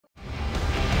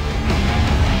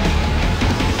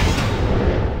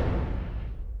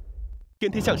天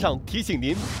天向上提醒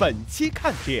您本期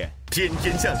看点：天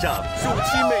天向上暑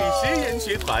期美食研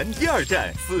学团第2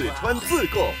站四川自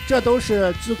贡，这都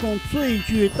是自贡最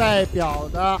具代表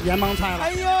的盐帮菜了。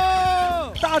哎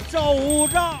呦，大肘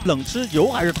子，冷吃油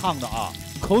还是烫的啊？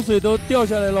口水都掉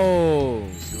下来喽，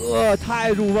这太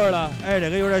入味了。哎，这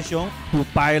个有点凶，不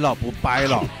掰了，不掰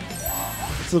了。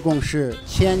自贡是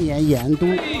千年盐都。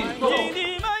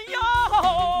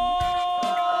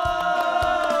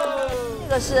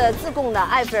这个是自贡的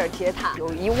埃菲尔铁塔，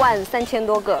有13000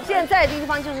多个。现在的地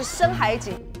方就是深海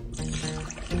景。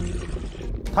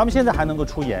他们现在还能够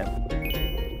出盐，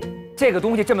这个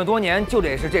东西这么多年就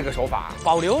得是这个手法，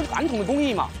保留传统的工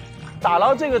艺嘛。打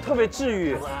捞这个特别治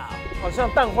愈，好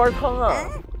像蛋花汤啊。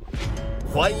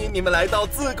欢迎你们来到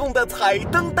自贡的彩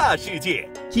灯大世界。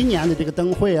今年的这个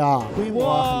灯会啊，规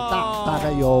模很大，大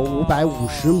概有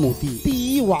550亩地。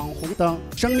第一网红灯，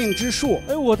生命之树。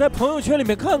哎，我在朋友圈里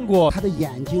面看过，它的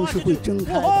眼睛是会睁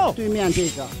开的。对面这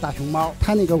个大熊猫，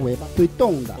它那个尾巴会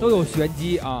动的，都有玄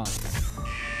机啊。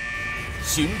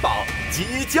寻宝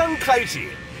即将开始，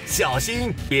小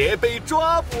心别被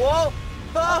抓捕哦！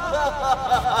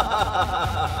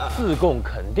自贡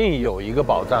肯定有一个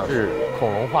宝藏是恐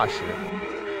龙化石，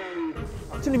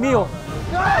这里面有。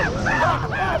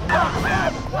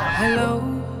Hello。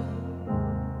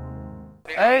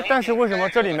哎，但是为什么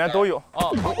这里面都有？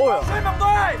哦哟！追猛队！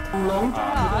恐龙抓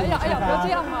捕的宇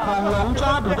出发！恐龙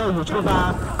抓捕的宇出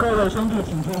发！各位兄弟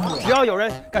请听我。只要有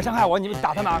人敢伤害我，你们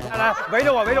打他哪？来，围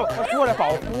着我，围着我，他过来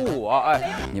保护我！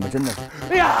哎，你们真的是……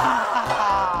哎呀！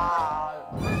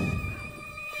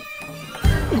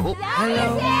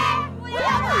 Hello， 不要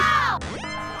跑！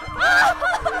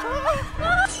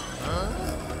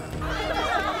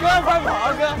哥，快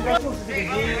跑！哥，应该就是这个音。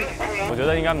我觉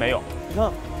得应该没有。你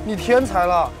看，你天才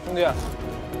了，兄弟。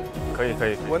可以，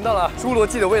闻到了侏罗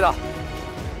纪的味道。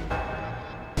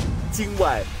今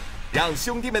晚，让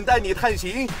兄弟们带你探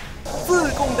寻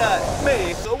自贡的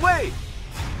美和味。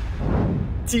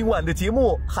今晚的节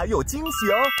目还有惊喜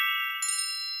哦！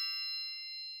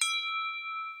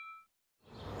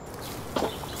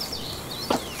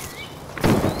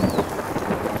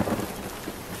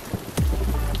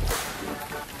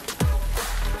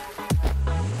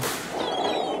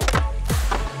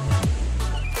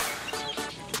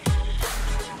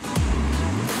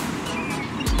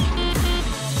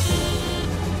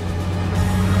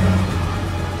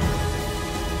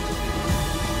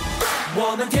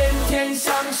 我们天天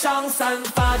向上，散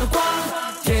发着光，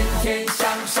天天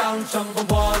向上，乘风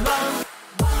破浪。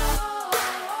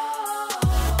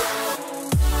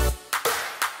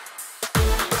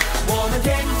我们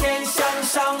天天向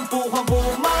上，不慌不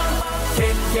忙，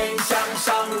天天向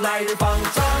上，来日方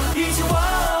长，一起玩，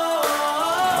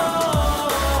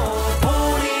不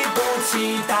离不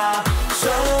弃，大声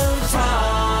唱。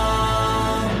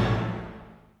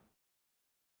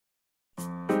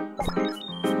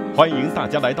 欢迎大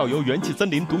家来到由元气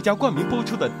森林独家冠名播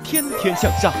出的《天天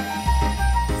向上》，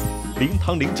零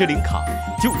糖零脂零卡，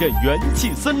就认元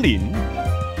气森林。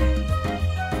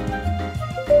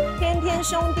天天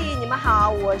兄弟，你们好，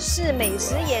我是美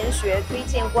食研学推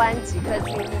荐官吉克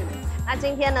隽逸。那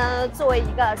今天呢，作为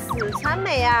一个四川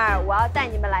妹儿，我要带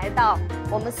你们来到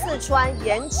我们四川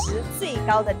颜值最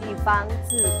高的地方——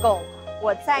自贡。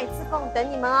我在自贡等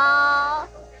你们哦。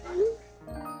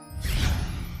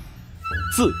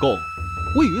 自贡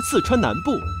位于四川南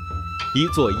部，一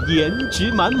座颜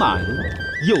值满满、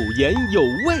有盐有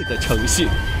味的城市。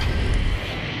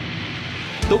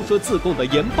都说自贡的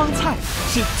盐帮菜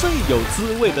是最有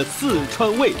滋味的四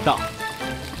川味道，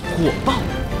火爆、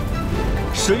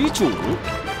水煮、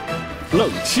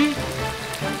冷吃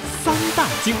3大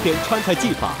经典川菜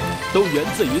技法都源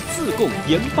自于自贡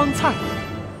盐帮菜，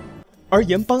而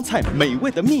盐帮菜美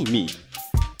味的秘密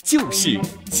就是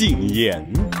井盐。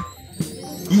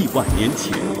 1万年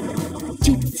前，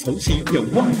这里曾是一片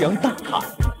汪洋大海，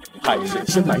海水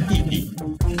深埋地底，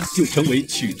就成为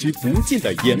取之不尽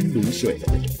的盐卤水。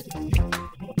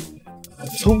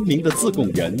聪明的自贡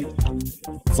人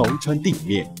凿穿地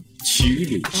面，取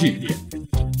卤制盐，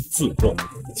自贡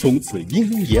从此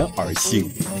因盐而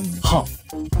兴，号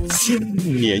千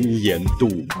年盐都。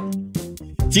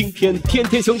今天，天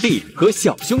天兄弟和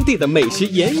小兄弟的美食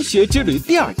研学之旅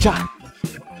第2站。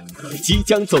 即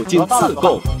将走进自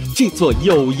贡这座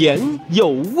有盐有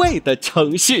味的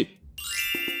城市。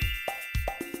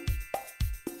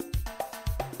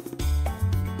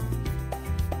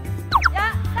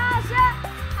呀，大师，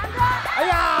韩哥！哎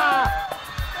呀，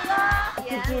哥哥，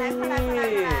盐，来，快来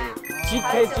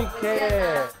 ！GK，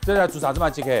 这在做啥子嘛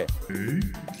 ？GK？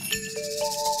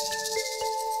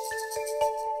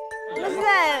 我们是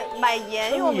在买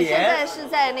盐，因为我们现在是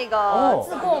在那个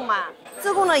自贡嘛。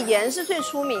自贡的盐是最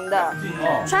出名的，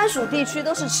川蜀地区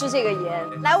都是吃这个盐。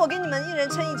来，我给你们一人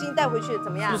称1斤带回去，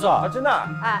怎么样？是啊，真的。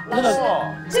哎，老师，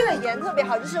这个盐特别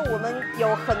好，就是我们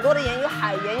有很多的盐，有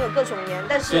海盐，有各种盐，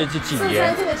但是四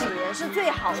川这个井盐是最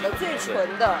好的、最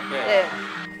纯的。对。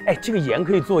哎，这个盐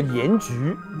可以做盐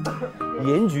焗，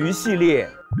盐焗系列。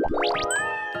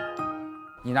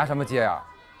你拿什么接啊？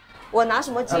我拿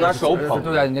什么接？拿手捧，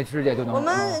对，你那指甲就能，我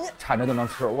们铲着就能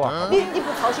吃。哇，你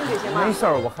不操心这些吗？没事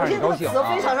儿，我看着你高兴。这个词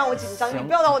非常让我紧张，你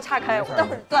不要让我岔开，我待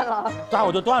会儿断了。断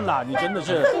我就断了，你真的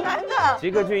是很难的。吉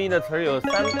克隽逸的词儿有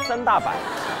三大板，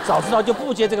早知道就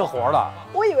不接这个活了。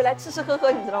我以为来吃吃喝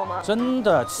喝，你知道吗？真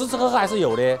的，吃吃喝喝还是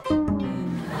有的。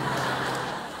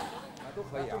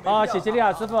啊，谢谢你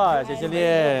啊，师傅，谢谢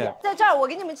你。在这儿，我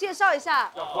给你们介绍一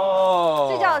下，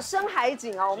这叫深海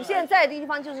井啊。我们现在在的地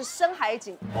方就是深海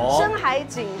井。深海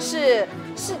井是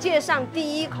世界上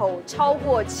第1口超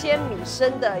过1000米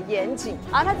深的盐井。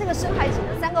而它这个深海井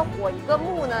的3个火1个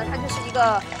木呢，它就是一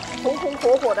个红红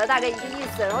火火的大概一个意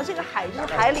思。然后这个海就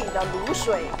是海里的卤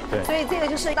水，所以这个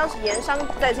就是当时盐商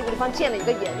在这个地方建了一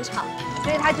个盐场，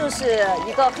所以它就是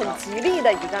一个很吉利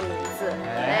的一个名字。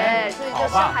哎，所以叫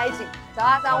深海井。走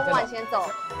啊，咱们往前走。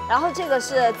然后这个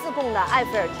是自贡的埃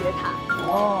菲尔铁塔，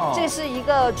这是一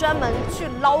个专门去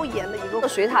捞盐的一个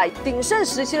水塔。鼎盛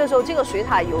时期的时候，这个水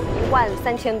塔有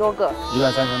13000多个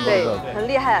，13000多个，对，很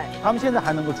厉害。他们现在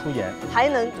还能够出盐，还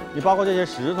能。你包括这些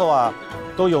石头啊，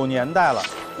都有年代了。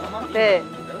对。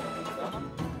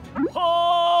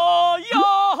哈呀，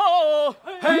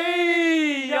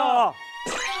嘿呀，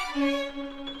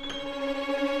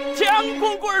天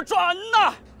滚滚转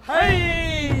呐，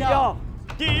嘿呀。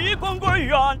地滚滚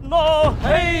圆呐，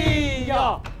嘿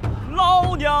呀！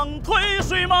老娘推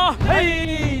水马，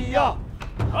嘿呀！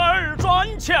儿赚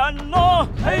钱呐，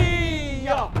嘿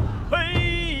呀，嘿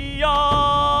呀！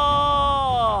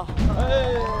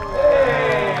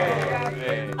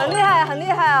很厉害，很厉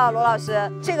害啊，罗老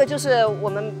师！这个就是我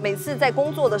们每次在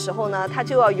工作的时候呢，它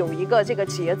就要有一个这个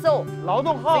节奏，劳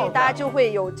动号，所以大家就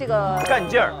会有这个干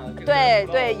劲儿。对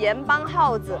对，盐帮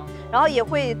号子，然后也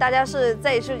会大家是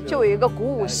在就有一个鼓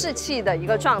舞士气的一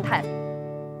个状态。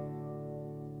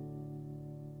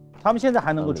他们现在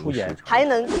还能够出盐，还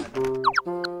能。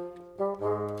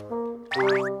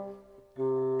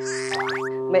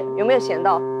有没有咸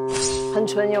到？很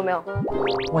纯，有没有？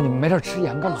哇，你们没事吃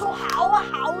盐干嘛？好啊，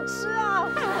好吃啊！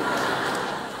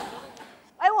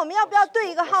哎，我们要不要对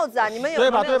一个号子啊？你们有对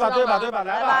吧？对吧？对吧？对吧？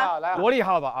来吧，来，萝莉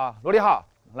号吧啊，萝莉号，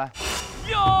来。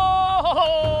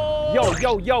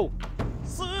哟，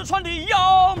四川的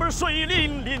幺妹水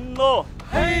灵灵哦，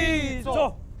嘿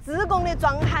走。自贡的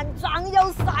壮汉壮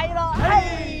有赛了，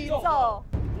嘿走。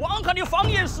汪汉的方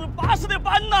言是巴适的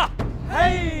板呐，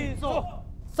嘿走。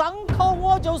张口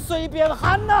我就随便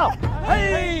喊了，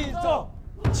嘿走。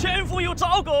前夫又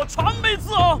找个川妹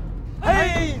子哦，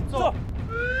嘿走。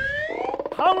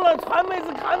胖了川妹子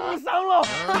看不上了，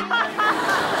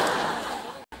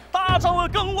大张伟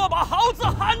跟我把号子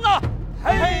喊了，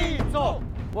嘿走。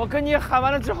我跟你喊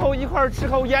完了之后一块儿吃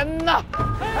口盐呐，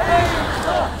嘿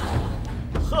走。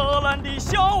荷兰的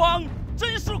小王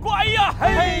真是乖呀，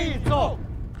嘿走。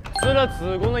吃了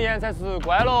自贡的盐才是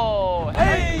乖喽，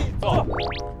嘿走。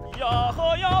呀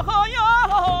呵呀呵呀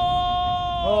呵，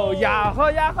哦呀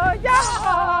呵呀呵呀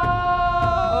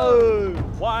呵，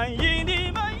欢迎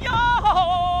你们呀，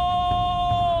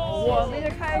我们也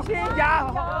开心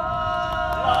呀，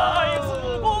来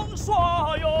自贡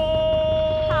耍哟。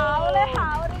好嘞，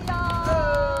好的哟。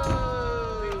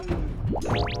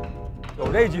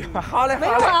有这句，好嘞，没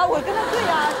有啊，我跟他对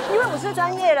啊，因为我是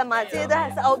专业的嘛，这些都还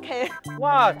是 OK。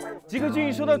哇，吉克隽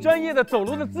逸说到专业的，走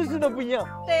路的姿势都不一样。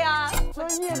对呀，专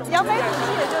业的。扬眉吐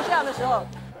气也就这样的时候，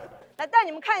来带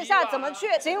你们看一下怎么去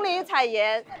井里采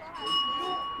盐。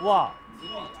哇，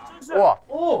哇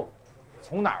哦，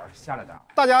从哪儿下来的？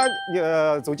大家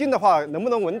走近的话，能不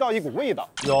能闻到一股味道？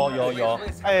有。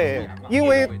哎，因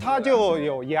为它就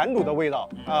有盐卤的味道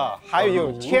啊，还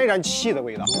有天然气的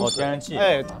味道。哦，天然气。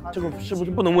哎，这个是不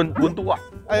是不能温度啊？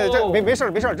哎，这没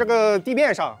事，这个地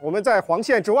面上，我们在黄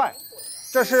线之外，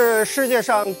这是世界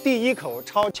上第1口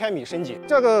超1000米深井。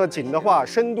这个井的话，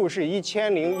深度是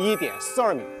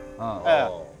1001.42米。哎。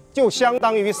就相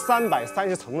当于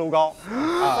330层楼高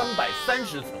啊，330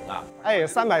层啊！哎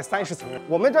，330层。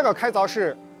我们这个开凿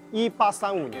是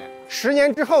1835年，10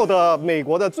年之后的美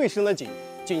国的最深的井，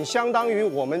仅相当于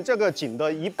我们这个井的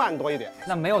1半多一点。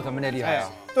那没有咱们这厉害啊！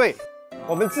对，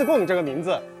我们自贡这个名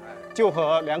字就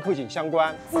和2口井相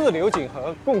关，自流井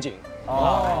和贡井。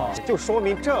就说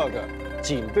明这个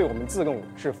井对我们自贡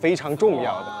是非常重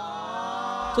要的。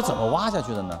这怎么挖下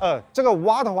去的呢？这个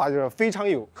挖的话就是非常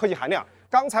有科技含量。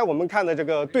刚才我们看的这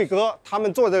个队哥他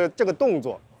们做的这个动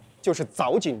作，就是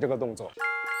凿井这个动作，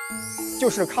就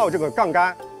是靠这个杠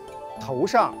杆头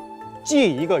上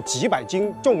系一个几百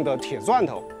斤重的铁钻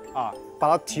头啊，把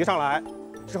它提上来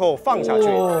之后放下去。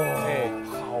哎，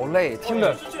好累，听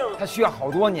着它需要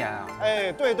好多年啊。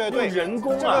哎，对，人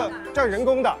工啊，这人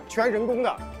工的，全人工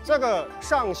的，这个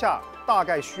上下大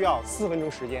概需要4分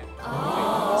钟时间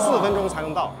，4分钟才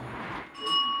能到。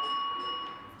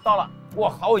到了，哇，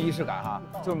好有仪式感哈！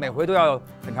就是每回都要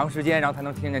很长时间，然后才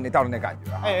能听见那到的那感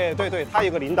觉。哎，对，它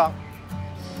有个铃铛。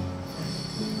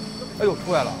哎呦，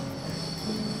出来了！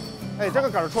哎，这个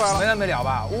梗出来了，没完没了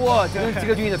吧？哇，就跟吉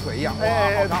克隽逸的腿一样，哇，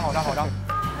好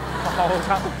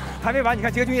长，还没完！你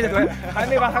看吉克隽逸的腿，还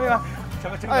没完，这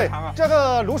么长啊！这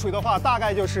个卤水的话，大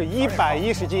概就是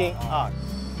110斤啊。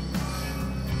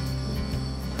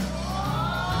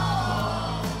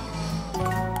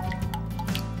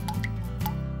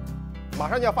马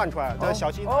上就要放出来了，这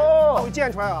小心都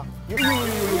溅出来了。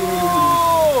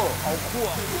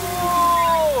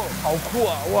好酷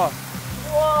啊！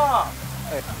哇！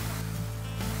哎，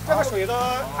这个水的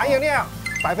含盐量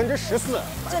14%，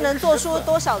这能做出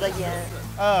多少的盐？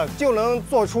就能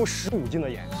做出15斤的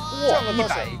盐。哇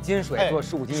，100斤水做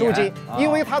15斤盐。15斤，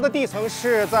因为它的地层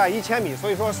是在1000米，所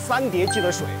以说3叠纪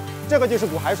的水，这个就是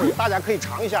古海水，大家可以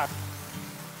尝一下。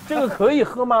这个可以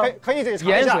喝吗？可以尝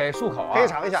一下。盐水漱口啊，可以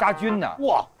尝一下。杀菌的。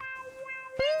哇，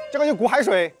这个就古海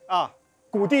水啊，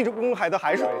古地中海的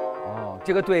海水。哦，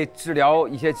这个对治疗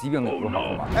一些疾病有好处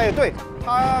吗？哎，对，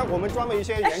我们专门一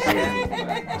些盐产品，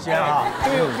咸啊，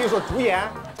比如说竹盐。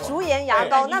竹盐牙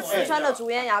膏，那四川的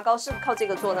竹盐牙膏是靠这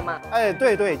个做的吗？哎，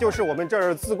对，就是我们这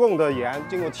儿自贡的盐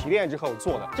经过提炼之后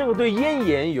做的。这个对咽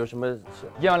炎有什么？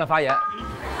咽完了发炎。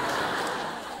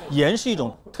盐是一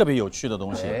种特别有趣的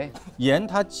东西，盐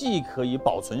它既可以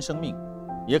保存生命，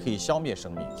也可以消灭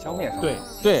生命。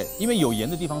对，因为有盐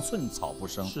的地方寸草不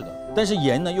生。是的，但是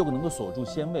盐呢又能够锁住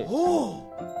鲜味。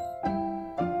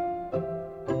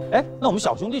哎，那我们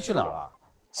小兄弟去哪儿了？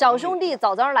小兄弟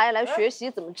早早来学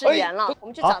习怎么制盐了，我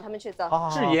们去找他们去走。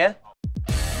制盐。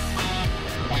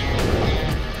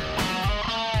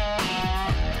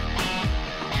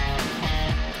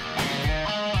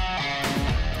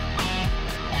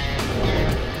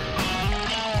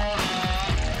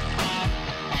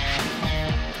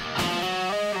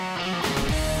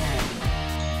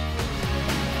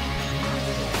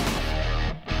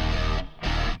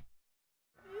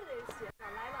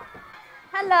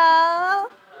Hello，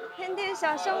 天天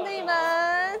小兄弟们。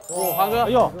华哥，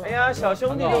哎呀，小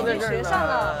兄弟都在这儿学上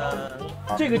了。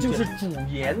这个就是煮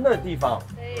盐的地方。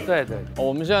对，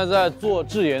我们现在在做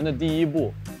制盐的第一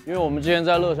步，因为我们之前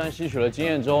在乐山吸取了经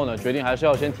验之后呢，决定还是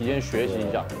要先提前学习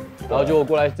一下，然后就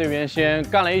过来这边先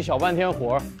干了一小半天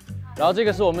活儿。然后这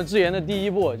个是我们制盐的第一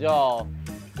步，叫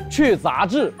去杂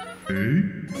质。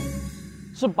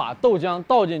是把豆浆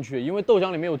倒进去，因为豆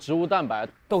浆里面有植物蛋白。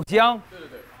豆浆？对。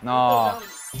那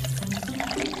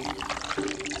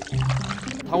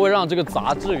它会让这个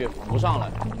杂质给浮上来，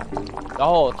然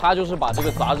后它就是把这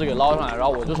个杂质给捞上来，然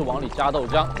后我就是往里加豆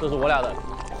浆，这是我俩的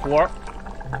活儿。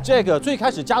这个最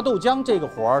开始加豆浆这个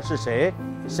活儿是谁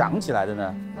想起来的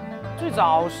呢？最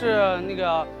早是那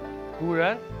个古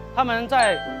人他们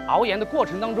在熬盐的过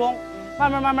程当中，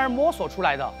慢慢摸索出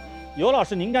来的。尤老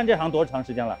师，您干这行多长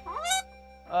时间了？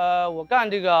我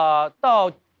干这个到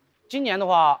今年的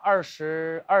话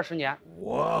20年。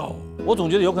哇哦！我总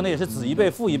觉得有可能也是子一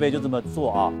辈父一辈就这么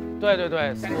做啊。对，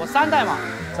我3代嘛。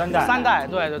3代，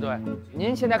对。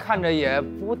您现在看着也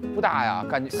不大呀，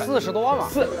感觉40多嘛。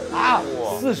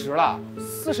40了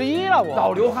，41了我。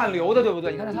倒流汗流的，对不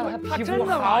对？你看他皮肤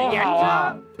好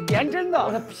啊，盐真的。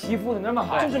他皮肤怎么那么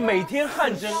好？就是每天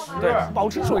汗蒸，对，保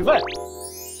持水分。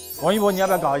王一博，你要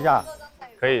不要搞一下？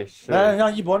可以，来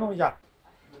让一博弄一下。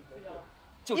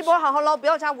一博好好捞，不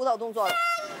要加舞蹈动作了。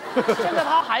现在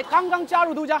他还刚刚加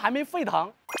入豆浆，还没沸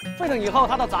腾，沸腾以后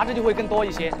它的杂质就会更多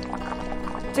一些。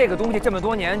这个东西这么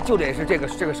多年就得是这个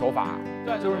手法，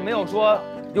对，就是没有说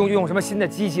用什么新的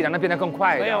机器让它变得更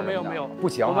快一点。没有，不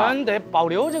行，我们得保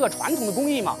留这个传统的工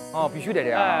艺嘛。哦，必须得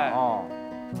这样。哦，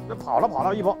那跑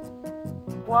了一博。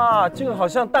哇，这个好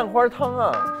像蛋花汤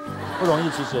啊。不容易，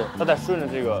其实它得顺着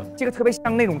这个特别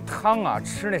像那种汤啊，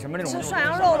吃那什么那种。吃涮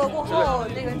羊肉了过后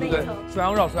那一层。涮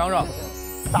羊肉。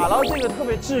打捞这个特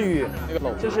别治愈，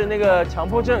就是那个强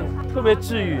迫症特别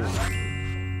治愈。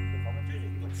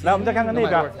来，我们再看看那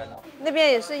边，那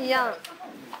边也是一样。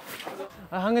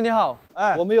韩哥你好，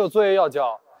我们有作业要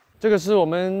交。这个是我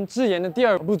们制盐的第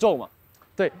2个步骤嘛？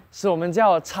对，是我们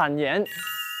叫产盐。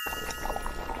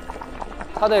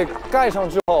它得盖上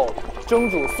之后蒸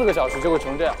煮4个小时就会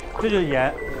成这样。这就是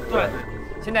盐。对，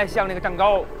现在像那个蛋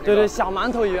糕，对，小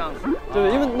馒头一样。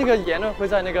对，因为那个盐呢会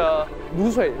在那个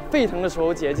卤水沸腾的时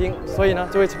候结晶，所以呢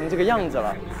就会成这个样子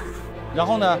了。然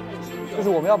后呢，就是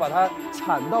我们要把它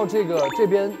铲到这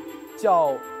边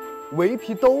叫围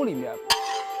皮兜里面。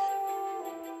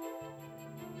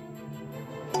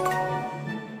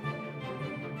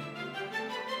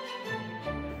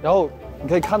然后你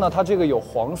可以看到它这个有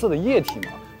黄色的液体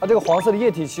嘛，它这个黄色的液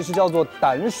体其实叫做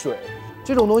胆水，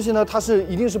这种东西呢，它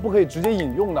一定是不可以直接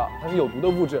饮用的，它是有毒的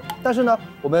物质。但是呢，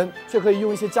我们却可以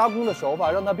用一些加工的手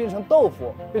法，让它变成豆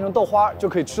腐，变成豆花就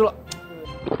可以吃了。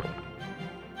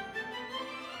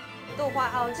豆花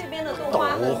哦，这边的豆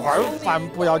花饭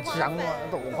不要讲了，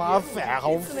豆花饭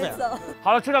好烦。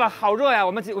好了，知道了，好热呀！我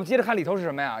们接着看里头是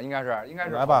什么呀？应该是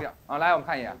来吧。啊，来，我们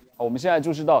看一眼。我们现在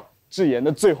就是到制盐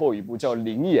的最后一步，叫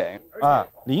淋盐啊。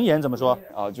淋盐怎么说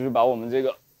啊？就是把我们这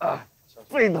个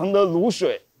沸腾的卤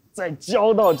水再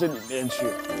浇到这里面去，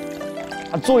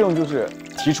它作用就是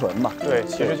提纯嘛。对，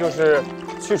其实就是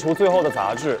去除最后的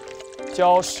杂质，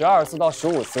浇12次到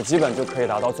15次，基本就可以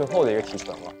达到最后的一个提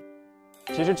纯了。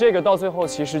其实这个到最后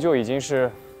其实就已经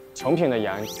是成品的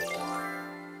盐。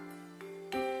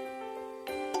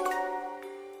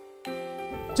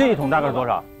这一桶大概是多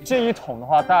少？这一桶的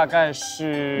话大概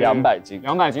是200斤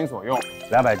，200斤左右。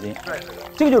200斤，对，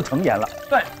这个就是成盐了。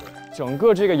对，整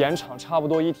个这个盐场差不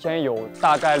多一天有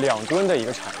大概2吨的一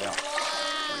个产量，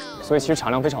所以其实产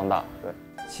量非常大。对，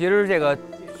其实这个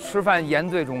吃饭盐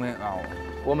最重要啊，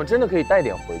我们真的可以带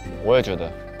点回去。我也觉得。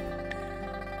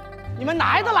你们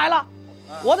来都来了，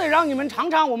我得让你们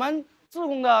尝尝我们自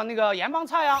贡的那个盐帮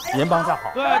菜啊！盐帮菜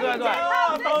好。对，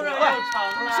当然要尝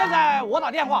了。现在我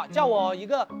打电话叫我一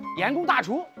个盐工大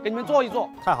厨给你们做一做。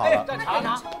太好了，再尝一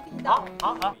尝。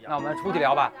好，那我们出去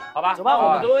聊吧，好吧？走吧，我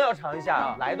们都要尝一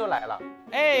下，来都来了。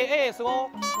师哥，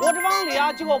我这帮的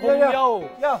呀几个朋友，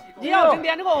你要整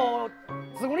点这个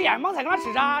自贡的盐帮菜跟他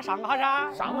吃噻，上哈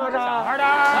噻，上哈的。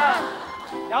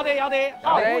要得。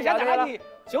好，我先让你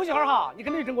休息会儿哈，你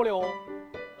肯定整过的哦。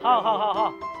好，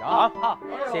好，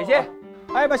谢谢。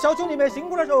哎，把小兄弟们辛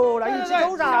苦了说，来一起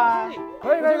走噻。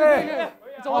可以。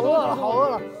走吧，好饿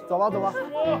了，走吧。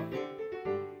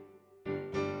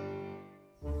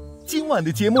今晚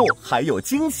的节目还有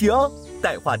惊喜哦！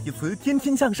带话题词“天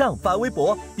天向上”发微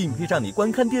博，并配上你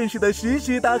观看电视的实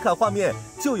时打卡画面，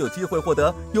就有机会获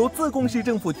得由自贡市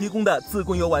政府提供的自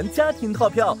贡游玩家庭套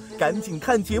票。赶紧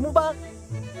看节目吧！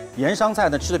盐商菜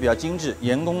呢吃的比较精致，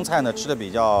盐工菜呢吃的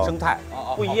比较生态，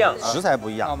不一样，食材不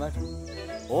一样。那我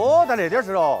们在那点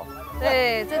吃哦。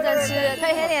对，这阵吃可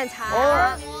以喝点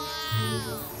茶。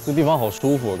这地方好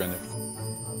舒服，我感觉。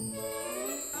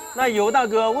那尤大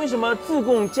哥，为什么自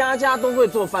贡家家都会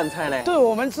做饭菜嘞？对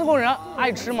我们自贡人爱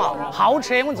吃嘛，好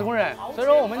吃我们自贡人，所以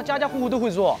说我们家家户户都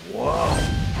会做。哇！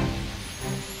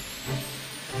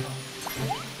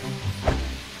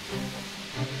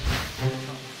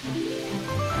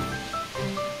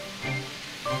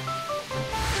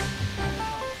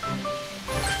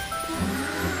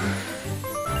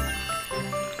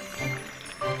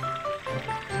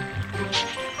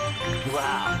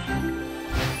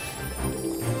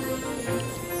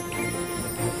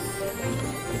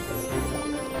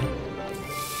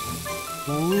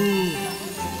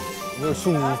没有吃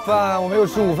午饭，我没有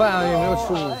吃午饭，有没有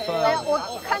吃午饭？哎呀，我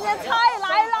看见菜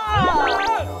来了。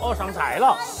哦，上菜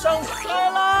了。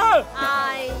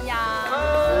哎呀，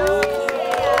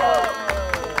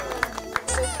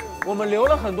我们流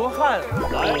了很多汗。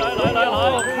来，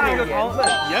看个糖分。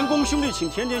盐工兄弟请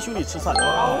天天兄弟吃饭。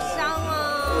好香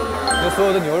啊！这所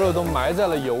有的牛肉都埋在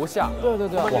了油下。对。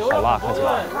哇，好辣，看起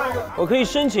来。我可以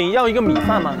申请要一个米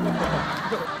饭吗？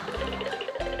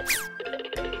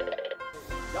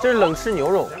这是冷吃牛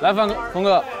肉，来，峰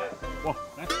哥，哇，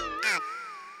来，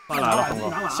饭来了，峰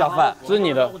哥，下饭，这是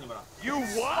你的。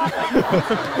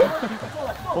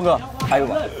峰哥，还有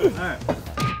吧？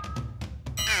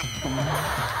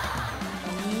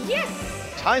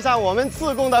尝一下我们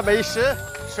自贡的美食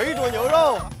——水煮牛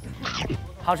肉，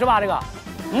好吃吧？这个，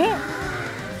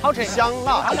好吃，香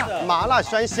辣，麻辣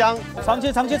酸香。尝起！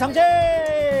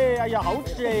哎呀，好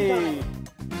吃哎！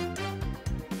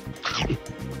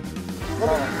哇，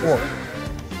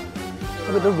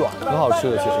特别的软，很好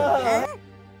吃的，其实。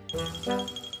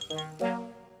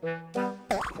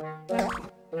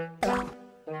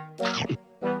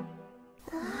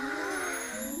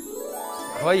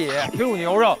可以，水煮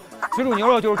牛肉，水煮牛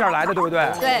肉就是这儿来的，对不对？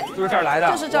对，就是这儿来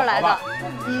的，就是这儿来的。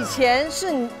以前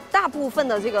是大部分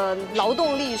的这个劳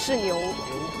动力是牛，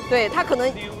对，它可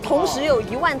能同时有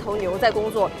1万头牛在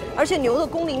工作，而且牛的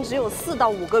工龄只有4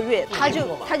到5个月，它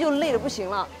就累得不行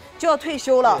了。就要退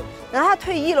休了，然后他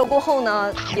退役了过后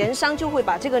呢，盐商就会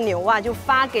把这个牛啊就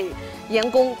发给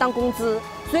盐工当工资，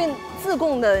所以自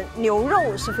贡的牛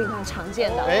肉是非常常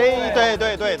见的。哎，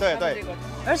对。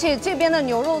而且这边的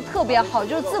牛肉特别好，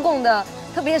就是自贡的，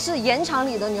特别是盐场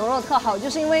里的牛肉特好，就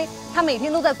是因为他每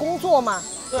天都在工作嘛，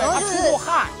然后就是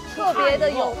特别的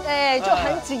有，哎，就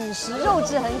很紧实，肉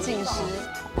质很紧实。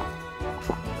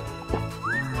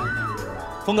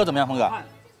峰哥怎么样？峰哥？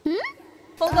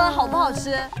峰哥好不好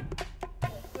吃？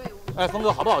哎，峰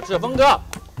哥好不好吃？峰哥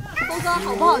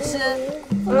好不好吃？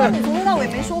峰哥，你从头到尾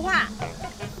没说话。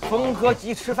峰和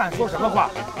鸡吃饭说什么话？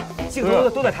镜头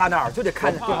都在他那儿，就得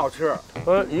看最好吃。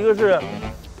一个是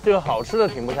这个好吃的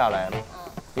停不下来，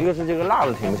一个是这个辣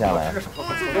的停不下来。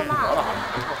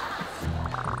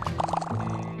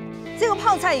这个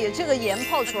泡菜也这个盐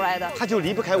泡出来的，它就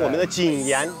离不开我们的井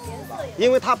盐，因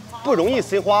为它不容易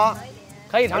生花，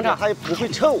可以尝尝，它也不会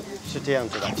臭，是这样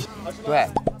子的。对。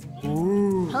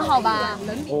很好吧？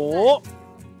哦，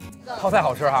泡菜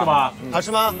好吃哈，是吗？好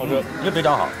吃吗？好吃，这非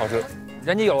常好，好吃。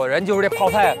人家有的人就是这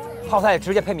泡菜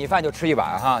直接配米饭就吃一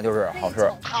碗哈，就是好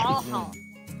吃。好。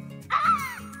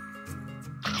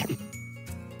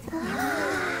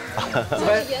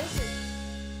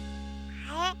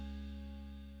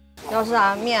要是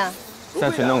啥面？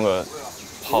再去弄个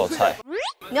泡菜。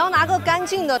你要拿个干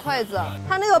净的筷子，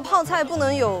它那个泡菜不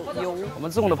能有油。我们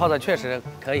自贡的泡菜确实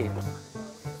可以。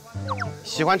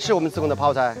喜欢吃我们自贡的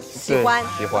泡菜？喜欢。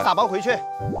打包回去。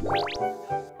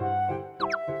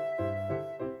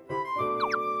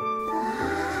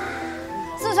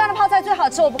四川的泡菜最好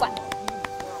吃，我不管。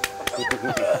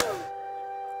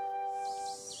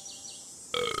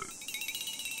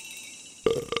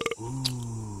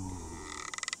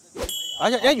而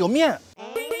且哎有面，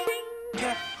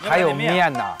还有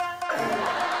面呢。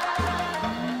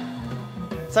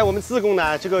在我们自贡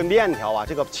呢，这个面条啊，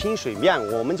这个清水面，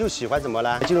我们就喜欢怎么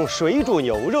呢？这种水煮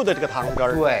牛肉的这个汤汁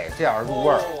儿，对，这样入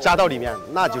味儿，加到里面，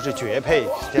那就是绝配，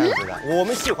这样子的。我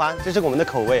们喜欢，这是我们的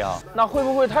口味啊。那会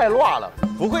不会太辣了？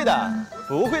不会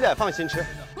的，放心吃。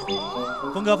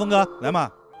峰哥，来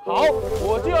嘛。好，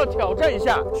我就要挑战一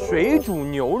下水煮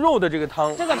牛肉的这个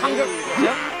汤。这个汤汁行。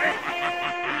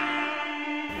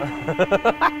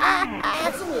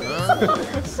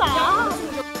啥？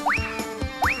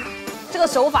这个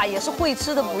手法也是会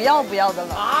吃的不要的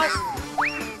了啊！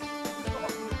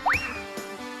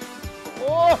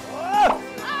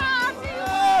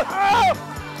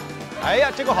哎呀，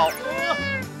这个好。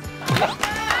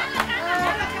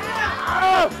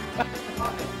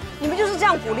你们就是这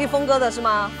样鼓励峰哥的是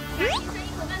吗？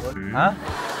啊？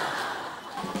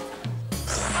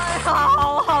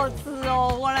好好吃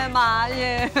哦！我的妈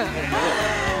耶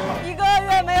！1个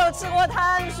月没有吃过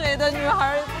碳水的女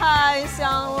孩太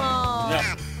香了。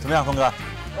怎么样，峰哥？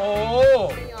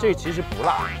哦，这其实不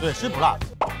辣，对，是不辣。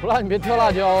不辣你别挑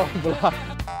辣椒，不辣。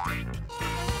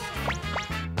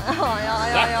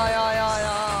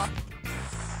呀！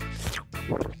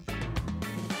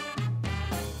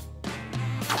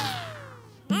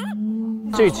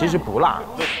这其实不辣。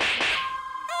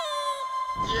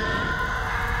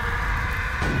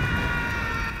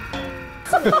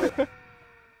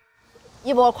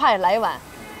一波快来一碗，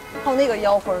泡那个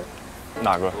腰花。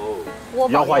哪个？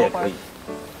腰花也可以。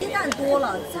鸡蛋多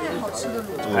了，再好吃的卤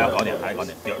猪还要搞点，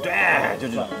对，就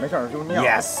这种。没事，就是面。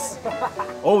Yes，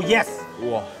 哦 yes，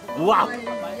 哇，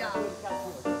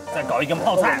再搞一根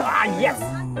泡菜啊 yes。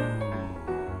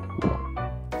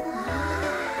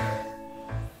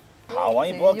好，王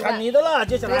一博，看你的了，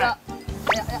接下来。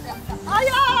哎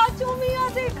呀，救命啊！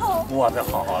这口。哇，这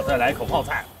好，再来一口泡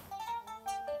菜。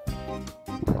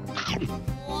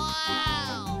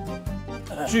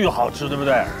巨好吃，对不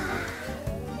对？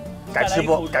该吃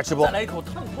不？再来一口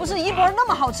烫。不是一博那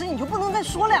么好吃，你就不能再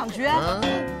说2句？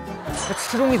这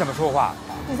吃东西怎么说话？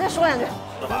你再说2句。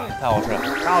太好吃了，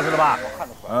太好吃了吧？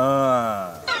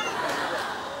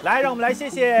来，让我们来谢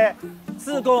谢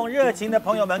自贡热情的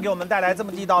朋友们给我们带来这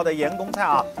么地道的盐公菜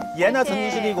啊！盐呢曾经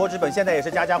是立国之本，现在也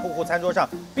是家家户户餐桌上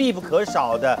必不可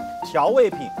少的调味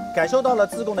品。感受到了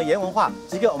自贡的盐文化，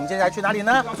吉哥，我们接下来去哪里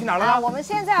呢？要去哪儿了？我们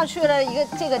现在要去的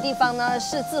这个地方呢，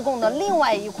是自贡的另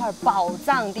外一块宝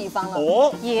藏地方了。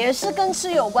哦，也是跟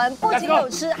吃有关，不仅有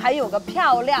吃，还有个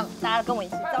漂亮。大家跟我一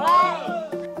起走来。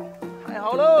太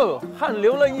好喽，汗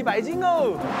流了100斤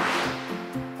哦。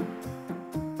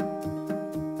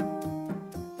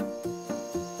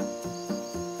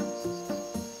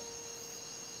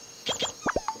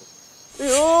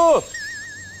哦，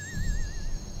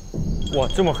哇，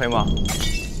这么黑吗？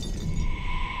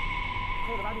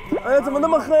哎，怎么那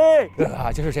么黑？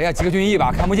这是谁呀？吉克隽逸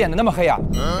吧？看不见的，那么黑啊！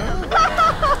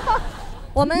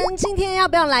我们今天要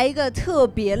不要来一个特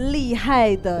别厉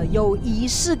害的、有仪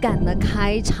式感的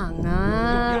开场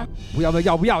啊？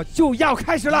要不要就要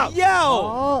开始了！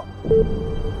要！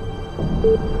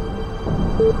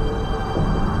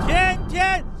天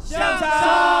天向上！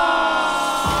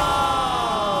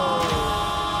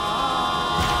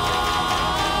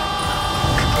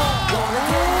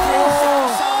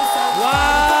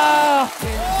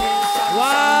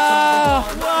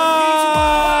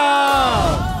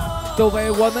都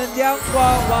为我们亮光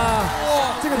哇！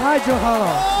这个太震撼了！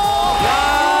哇！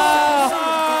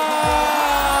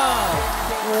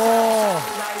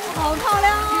好漂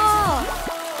亮哦！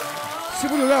是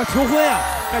不是有点求婚呀？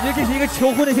感觉这是一个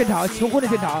求婚的现场，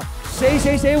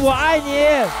谁我爱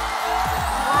你！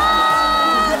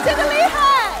哇，这个厉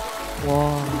害！哇！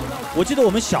我记得我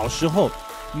们小时候。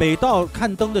每到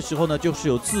看灯的时候呢，就是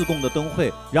有自贡的灯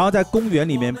会，然后在公园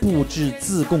里面布置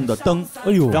自贡的灯，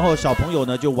哎呦，然后小朋友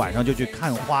呢就晚上就去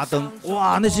看花灯，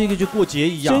哇，那是一个就过节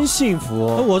一样，真幸福。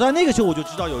我在那个时候我就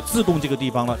知道有自贡这个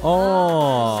地方了。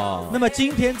哦，那么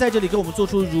今天在这里给我们做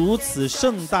出如此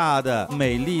盛大的、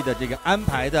美丽的这个安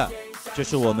排的，就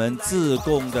是我们自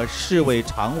贡的市委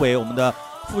常委，我们的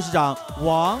副市长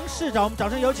王市长，我们掌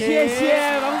声有请。谢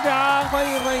谢王市长，欢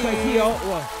迎。帅气哦，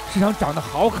哇，市长长得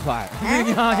好可爱。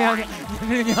你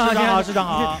好，市长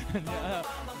好。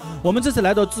我们这次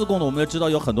来到自贡呢，我们要知道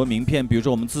有很多名片，比如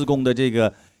说我们自贡的这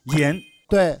个盐。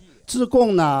对，自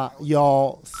贡呢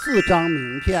有4张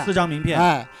名片。4张名片。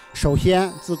哎，首先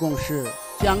自贡是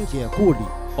江姐故里。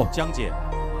哦，江姐。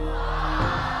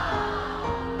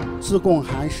自贡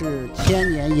还是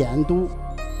千年盐都。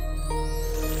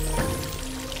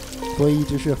所以一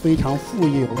直是非常富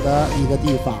有的一个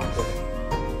地方，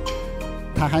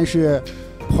它还是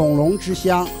恐龙之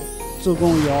乡。自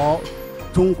贡有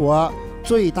中国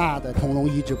最大的恐龙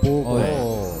遗址博物馆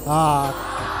啊。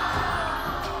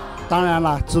当然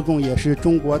了，自贡也是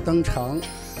中国灯城，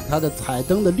它的彩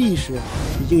灯的历史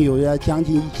已经有了将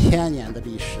近1000年的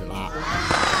历史了。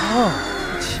哦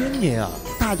，1000年啊！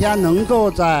大家能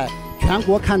够在全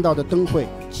国看到的灯会，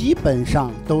基本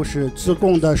上都是自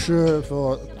贡的师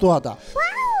傅做的。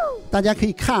大家可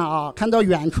以看啊，看到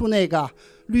远处那个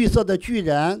绿色的巨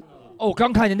人。哦，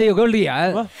刚看见那有个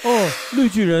脸。哦，绿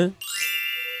巨人。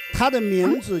它的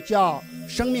名字叫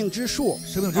生命之树。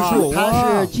生命之树，它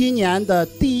是今年的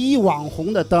第1网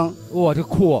红的灯。哇，这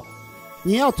酷！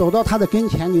你要走到它的跟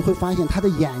前，你会发现它的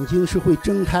眼睛是会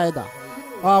睁开的。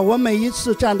啊，我每一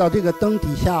次站到这个灯底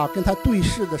下跟他对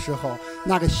视的时候，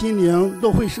那个心灵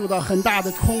都会受到很大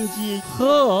的冲击。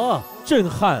呵，震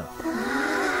撼！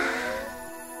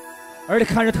而且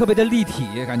看着特别的立体，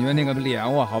感觉那个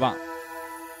脸哇，好棒！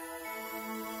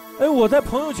哎，我在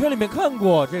朋友圈里面看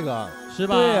过这个，是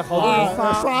吧？对，好多人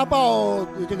刷爆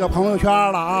这个朋友圈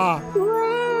了啊！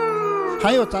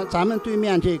还有咱们对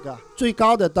面这个最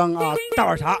高的灯啊，大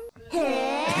碗茶。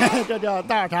这叫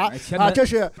大茶啊！这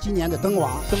是今年的灯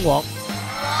王。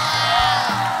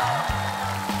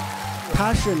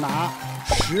它是拿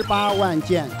18万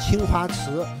件青花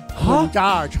瓷混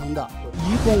扎而成的，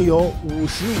一共有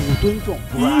55吨重。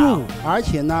而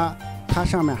且呢，它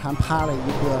上面还趴了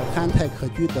一个憨态可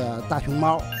掬的大熊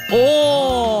猫。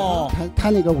哦，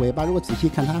它那个尾巴，如果仔细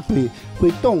看，它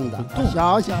会动的，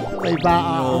小小的尾巴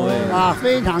啊，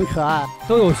非常可爱，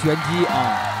都有玄机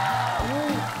啊。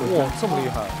哇，这么厉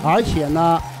害！而且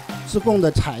呢，自贡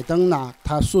的彩灯呢，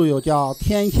它素有叫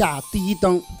天下第一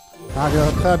灯，那就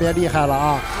特别厉害了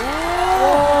啊！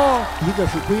哦，一个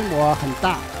是规模很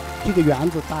大，这个园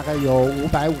子大概有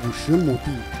550亩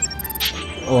地。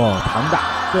哇，庞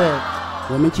大！对，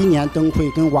我们今年灯会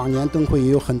跟往年灯会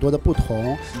也有很多的不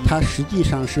同，它实际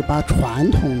上是把传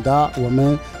统的我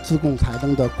们自贡彩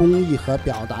灯的工艺和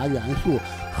表达元素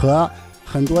和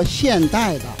很多现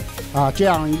代的这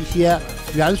样一些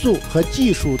元素和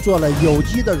技术做了有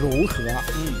机的融合，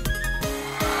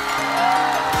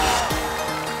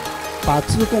把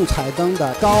自贡彩灯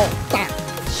的高大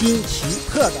新奇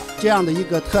特的这样的一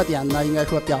个特点呢，应该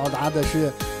说表达的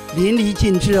是淋漓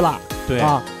尽致了。对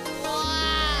啊。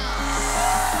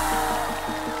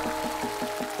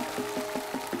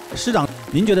市长，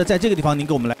您觉得在这个地方，您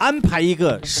给我们来安排一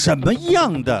个什么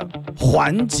样的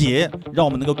环节，让我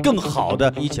们能够更好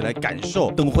的一起来感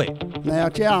受灯会？那要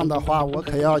这样的话，我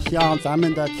可要向咱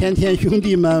们的天天兄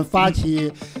弟们发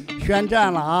起宣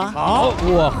战了啊！好，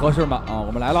哇，合适吗？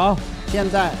我们来了啊！现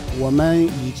在我们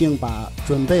已经把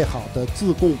准备好的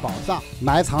自贡宝藏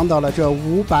埋藏到了这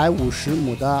550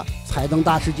亩的彩灯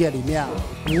大世界里面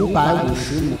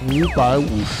550亩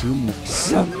，550亩。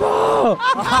什么？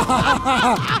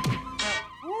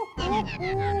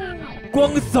光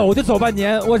走就走半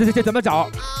年，我这怎么找？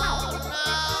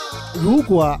如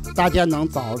果大家能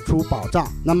找出宝藏，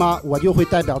那么我就会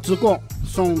代表自贡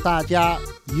送大家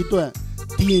一顿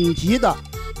顶级的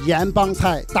盐帮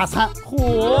菜大餐。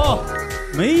嚯！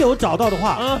没有找到的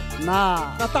话，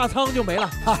那大仓就没了，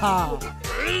哈哈。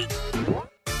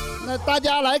那大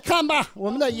家来看吧，我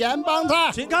们的盐帮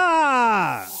菜，请看。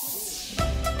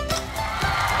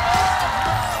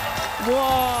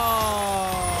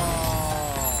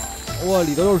哇，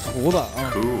里头都是厨子啊！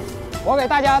我给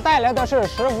大家带来的是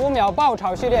15秒爆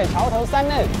炒系列桥头3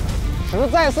嫩，食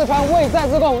在四川，味在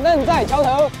自贡，嫩在桥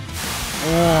头。哇！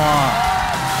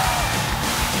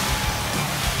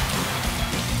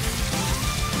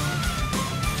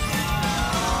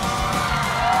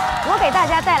我给大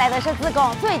家带来的是自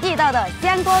贡最地道的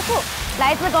香锅兔。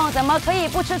来自贡怎么可以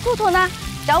不吃兔兔呢？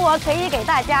找我可以给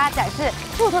大家展示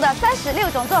兔兔的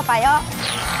36种做法哟。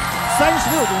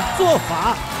36种做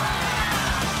法。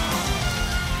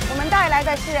我们带来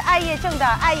的是艾叶正的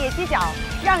艾叶鸡脚，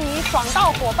让你爽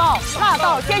到火爆，辣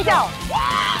到尖叫。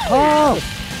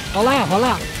好辣，好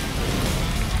辣。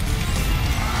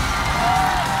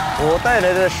我带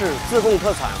来的是自贡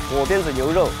特产火鞭子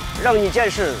牛肉，让你见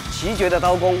识奇绝的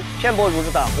刀工，片薄如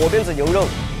子的火鞭子牛肉。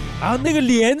啊，那个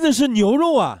帘子是牛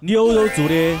肉啊，牛肉做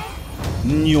的，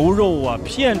牛肉啊，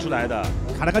片出来的，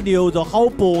看那个牛肉好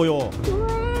薄哟。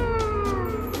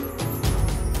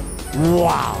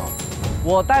哇！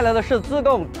我带来的是自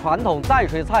贡传统蘸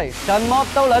水菜，什么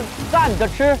都能蘸着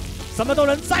吃，什么都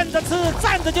能蘸着吃，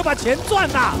蘸着就把钱赚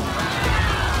呐。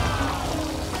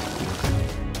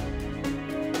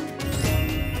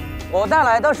我带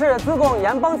来的是自贡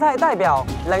盐帮菜代表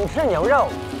冷吃牛肉，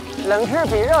冷吃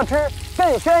比热吃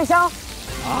更鲜香。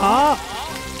啊！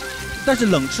但是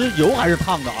冷吃油还是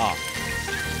烫的啊。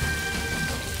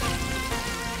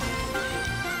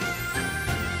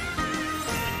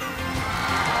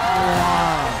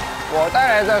我带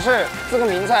来的是自贡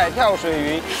名菜跳水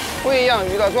鱼，不一样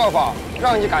鱼的做法，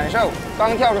让你感受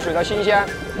刚跳出水的新鲜。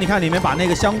你看里面把那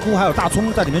个香菇还有大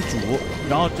葱在里面煮，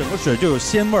然后整个水就有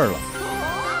鲜味了。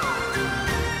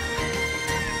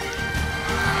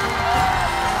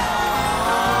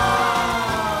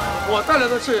我带来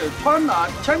的是川南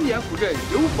千年古镇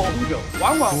油佛红酒，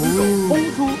碗碗红酒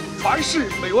烘出传世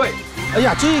美味。哎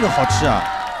呀，这个好吃啊，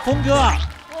峰哥！哇，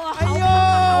哎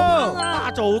呦，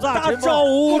大肘子，大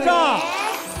肘子！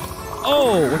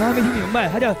哦，我刚才没听明白，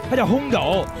它叫红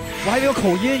酒，我还以为有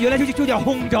口音，原来就叫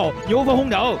红酒，油佛红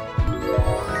酒。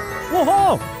哇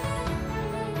吼！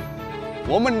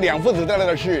我们两父子带来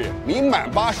的是名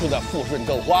满巴蜀的富顺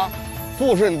豆花，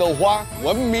富顺豆花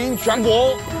闻名全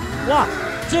国。哇！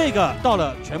这个到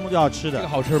了全部都要吃的，这个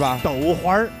好吃吧？豆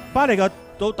花儿，把那个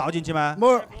都倒进去吗？不，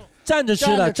蘸着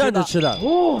吃的，蘸着吃的。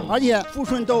哦，而且富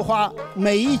顺豆花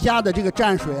每一家的这个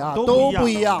蘸水啊都不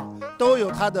一样，都有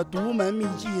它的独门秘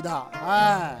技的。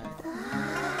哎，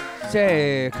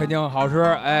这肯定好吃。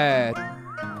哎，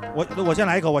我先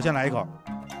来一口，我先来一口。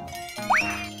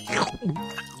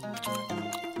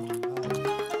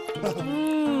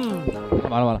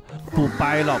完了，不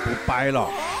掰了，不掰了。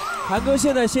韩哥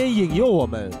现在先引诱我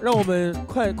们，让我们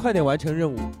快点完成任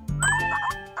务。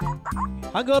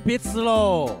韩哥别吃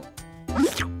喽！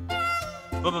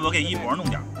不，给一模弄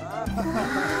点。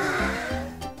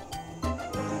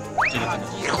这个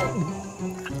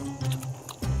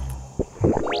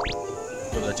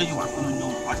对不对？这一碗3分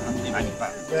钟花钱得买米饭，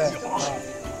对，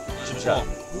是不是？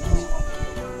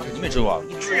你没吃过？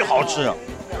巨好吃。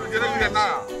觉得有点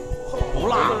辣。不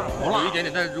辣，有一点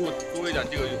点，但是如果多一点，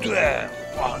这个对，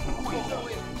哇，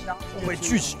风味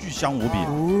巨香无比。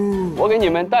我给你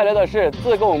们带来的是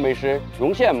自贡美食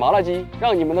荣县麻辣鸡，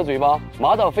让你们的嘴巴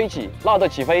麻到飞起，辣到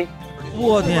起飞。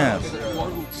我天，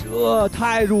这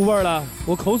太入味了，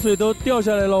我口水都掉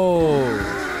下来喽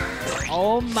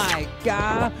 ！Oh my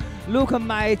god! Look at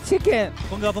my chicken！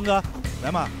 峰哥，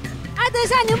来嘛！哎，等一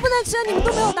下，你们不能吃，你们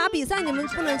都没有打比赛，你们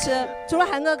不能吃，除了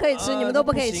韩哥可以吃，你们都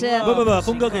不可以吃。不，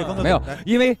峰哥可以，没有，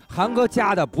因为韩哥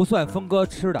加的不算峰哥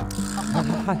吃的，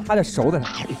他的熟在哪？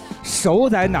熟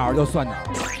在哪儿就算哪儿。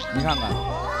你看看，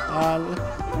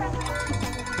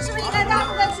是不是应该让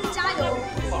峰哥去加油？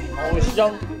好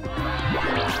香！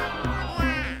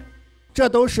这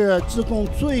都是自贡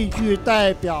最具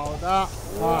代表的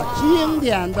经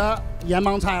典的盐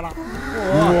帮菜了。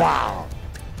哇！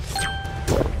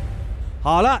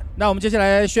好了，那我们接下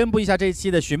来宣布一下这一期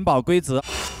的寻宝规则。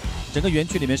整个园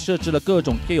区里面设置了各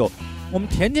种贴有我们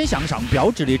天天向上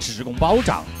标志的职工保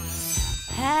障。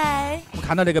嗨，我们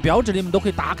看到那个标志，你们都可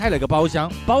以打开那个包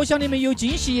厢，包厢里面有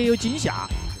惊喜也有惊吓。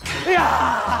哎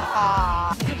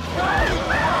呀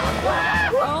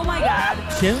 ！Oh my god！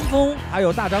 前锋还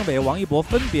有大张伟、王一博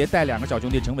分别带2个小兄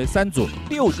弟成为3组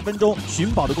，60分钟寻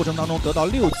宝的过程当中得到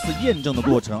6次验证的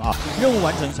过程啊，任务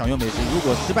完成享用美食，如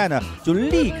果失败呢就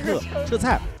立刻撤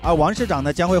菜。而王市长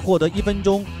呢将会获得1分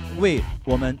钟为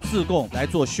我们自贡来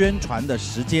做宣传的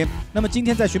时间。那么今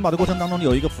天在寻宝的过程当中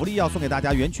有一个福利要送给大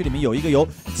家，园区里面有一个由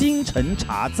金晨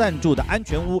茶赞助的安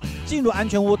全屋，进入安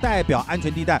全屋代表安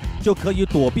全地带，就可以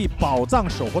躲避宝藏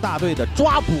守护大队的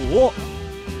抓捕。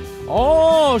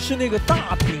哦，是那个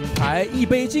大品牌一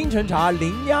杯金晨茶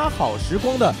零压好时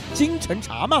光的金晨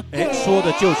茶吗？哎，说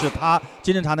的就是它。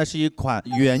金晨茶呢是一款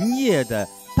原叶的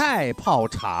袋泡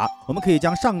茶，我们可以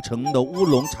将上乘的乌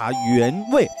龙茶原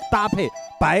味搭配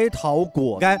白桃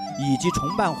果干以及重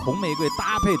瓣红玫瑰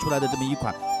搭配出来的这么一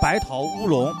款白桃乌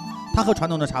龙。它和传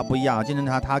统的茶不一样，金晨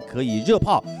茶它可以热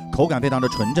泡，口感非常的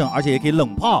纯正，而且也可以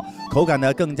冷泡，口感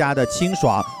呢更加的清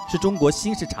爽，是中国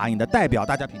新式茶饮的代表。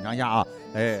大家品尝一下啊，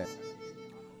哎，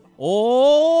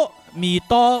哦，味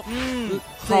道，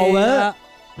好闻，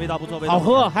味道不错，好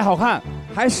喝，还好看，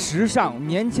还时尚，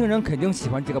年轻人肯定喜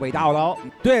欢这个味道喽。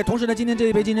对，同时呢，今天这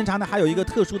一杯金晨茶呢，还有一个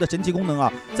特殊的神奇功能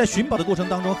啊，在寻宝的过程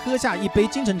当中，喝下一杯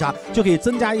金晨茶就可以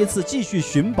增加1次继续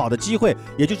寻宝的机会，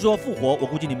也就是说复活，我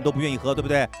估计你们都不愿意喝，对不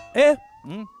对？哎，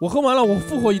我喝完了，我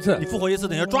复活1次，你复活1次，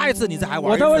等于抓1次，你再还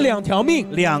玩。我待会2条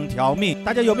命，2条命，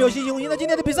大家有没有信心赢得今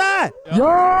天的比赛？有，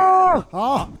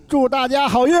好，祝大家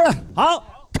好运，好，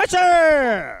开始。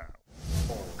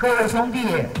各位兄弟，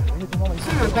自贡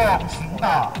寻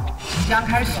宝即将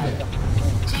开始。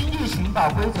今日寻宝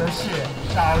规则是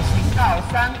找寻到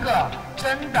3个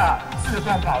真的自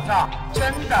贡宝藏，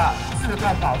真的自贡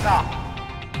宝藏。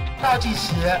倒计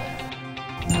时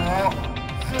，5、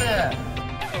4。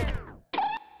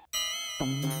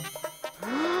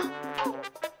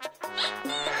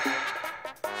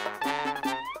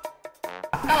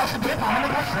大老师别跑，还没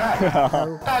开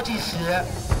始。倒计时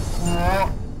，5、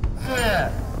4、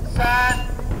3、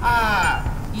2、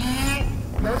1，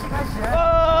游戏开始。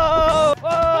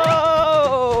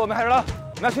我们开始了，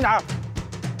我们要去哪儿？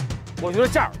我觉得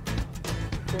这儿，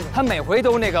他每回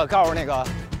都那个告诉那个，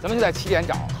咱们就在起点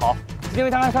找。好，因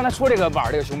为刚才说这个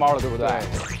玩这个熊猫了，对不对？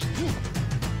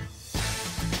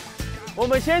我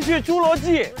们先去侏罗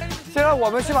纪，先让我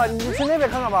们去吧，你去那边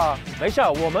看看吧。没事，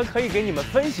我们可以给你们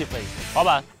分析分析。滑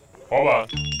板，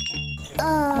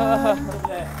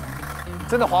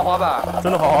真的滑板，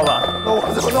真的滑板。那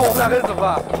我们俩该怎么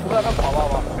办？我们俩该跑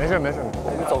吧？没事，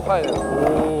你走快一点。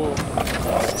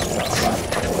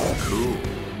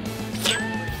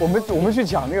我们去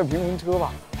抢那个平衡车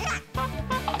吧。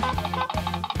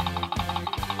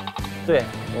对，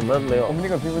我们没有。我们那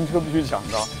个平衡车必须抢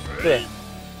到。对。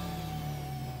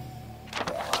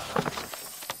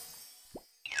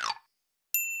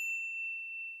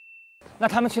那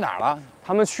他们去哪儿了？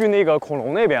他们去那个恐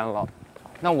龙那边了。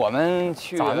那我们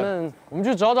去，我们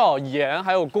去找找盐，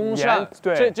还有公扇，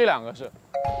对，这2个是。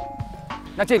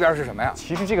那这边是什么呀？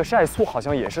其实这个晒醋好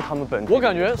像也是他们本地。我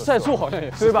感觉晒醋好像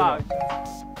也是，对吧？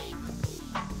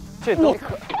这都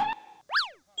可。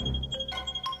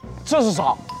这是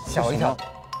啥？吓我一跳。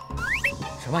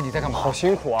什么？你在干嘛？好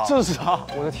辛苦啊！这是啥？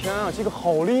我的天啊，这个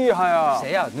好厉害啊！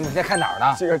谁呀？你在看哪儿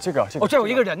呢？这个。哦，这有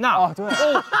一个人呢。啊，对。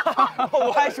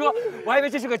我还以为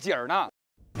这是个景儿呢。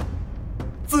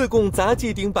自贡杂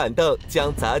技顶板凳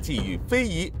将杂技与非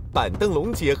遗板凳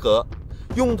龙结合，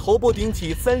用头部顶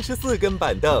起34根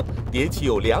板凳，叠起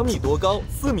有2米多高、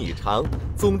4米长，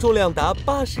总重量达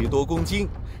80多公斤，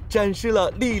展示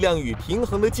了力量与平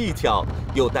衡的技巧，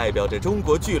又代表着中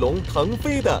国巨龙腾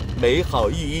飞的美好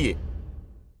意义。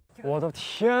我的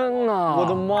天哪！我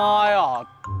的妈呀！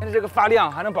这个发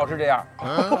量还能保持这样，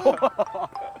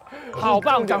好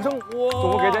棒！掌声！哇，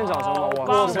我们给点掌声吧！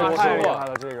哇，太厉害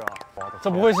了，这个。这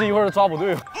不会是一会儿抓捕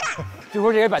队吧？一会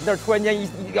儿这些板凳突然间一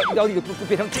摇地就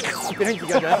变成几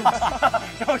个人，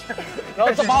然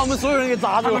后把我们所有人给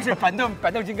砸住。他们是板凳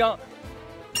金刚。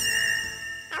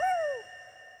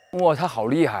哇，他好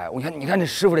厉害！你看这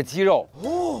师傅的肌肉，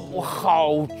哇，好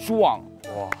壮！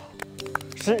哇，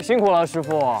辛苦了，师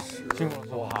傅，辛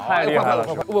苦了，太厉害了！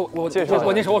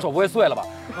我那手不会碎了吧？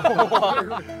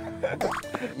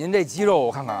您这肌肉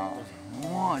我看看啊，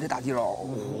哇，这大肌肉，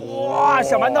哇，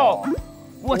小馒头，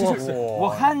我这是我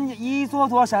看一座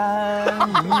座山，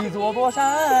一座座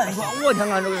山，我看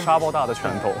看这个沙包大的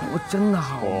拳头，我真的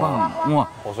好棒，哇，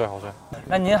好帅。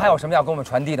那您还有什么要跟我们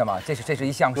传递的吗？这是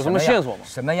一项有什么线索吗？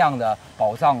什么样的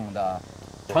宝藏的？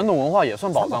传统文化也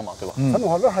算宝藏嘛，对吧？传统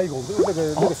文化这还有那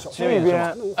个小这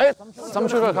边，哎，咱们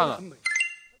去这看看。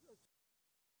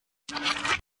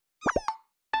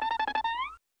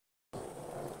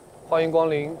欢迎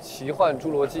光临奇幻侏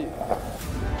罗纪。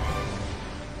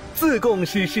自贡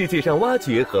是世界上挖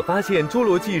掘和发现侏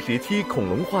罗纪时期恐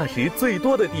龙化石最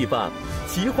多的地方。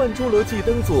奇幻侏罗纪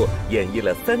灯组演绎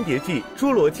了三叠纪、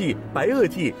侏罗纪、白垩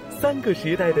纪3个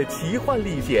时代的奇幻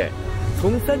历险。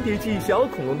从三叠纪小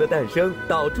恐龙的诞生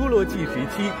到侏罗纪时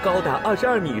期高达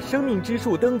22米生命之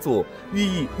树灯组，寓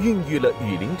意孕育了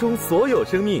雨林中所有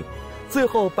生命。最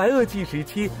后，白垩纪时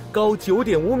期高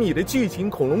9.5米的巨型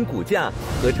恐龙骨架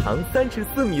和长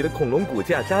34米的恐龙骨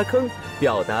架沙坑，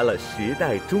表达了时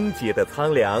代终结的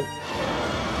苍凉。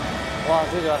哇，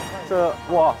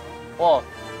哇，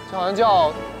这好像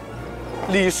叫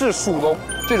李氏属龙，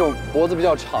这种脖子比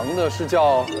较长的是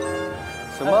叫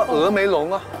什么峨眉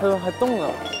龙啊？还动呢！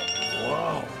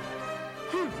哇，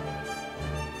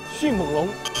迅猛龙，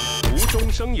无中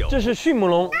生有，这是迅猛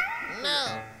龙。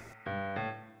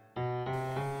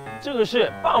这个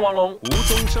是霸王龙，无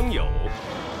中生有。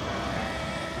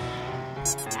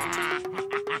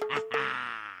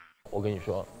我跟你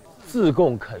说，自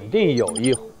贡肯定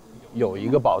有一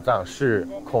个宝藏是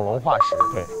恐龙化石。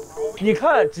对，你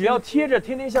看，只要贴着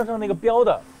天天向上那个标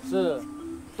的，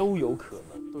都有可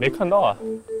能。没看到啊？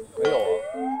没有啊？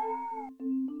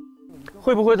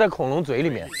会不会在恐龙嘴里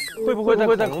面？会不会在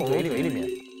恐龙嘴里面？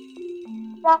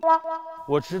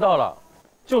我知道了。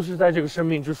就是在这个生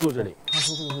命之树这里，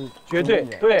绝对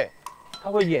对，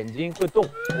它会眼睛会动，哇！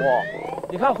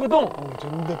你看会动，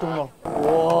真的动了，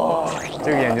哇！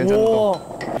这个眼睛真的动，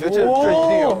我觉得这一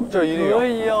定有，这一定有，可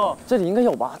以哦，这里应该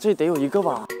有吧？这里得有一个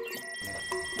吧？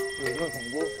有一个恐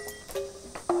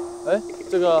怖。哎，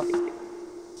这个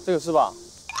是吧？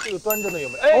这个端着的有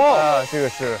没有？哎，啊，这个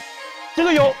是，这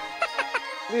个有，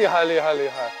厉害！这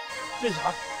是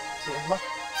啥？写什么？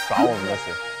耍我们的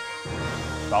是，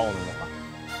耍我们的话。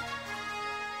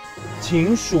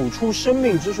请数出生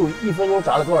命之树1分钟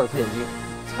眨了多少次眼睛，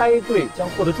猜对将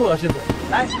获得重要线索。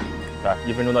来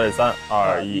，1分钟倒计3、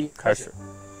2、1，开始。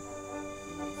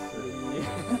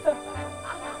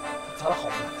眨得好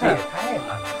慢，这也太慢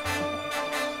了。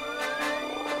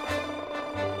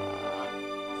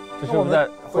这是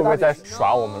会不会在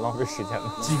耍我们浪费时间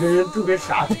呢？几个人特别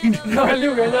傻，盯着看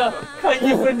6个人的看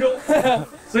1分钟，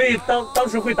所以当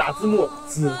时会打字幕，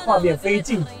此画面非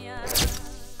静止。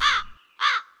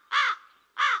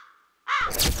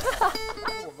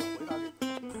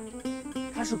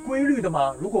它是规律的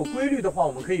吗？如果规律的话，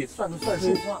我们可以算数，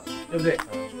对不对？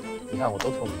你看我都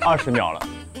聪明。20秒了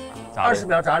，20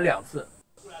秒眨2次，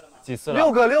几次了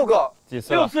？6个，几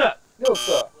次了？ 6次，6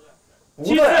次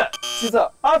，7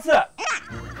次，8次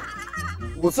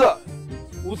，5次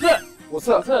，5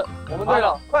次，我们对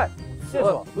了，快，谢谢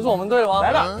我，不是我们对了吗？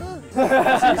来了，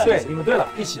对，你们对了，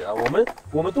一起了。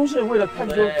我们都是为了看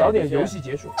球，早点游戏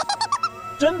结束。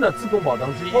真的自贡宝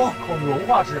藏之一，恐龙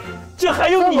化石，这还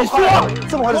用你说？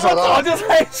这么快就找到了？我早就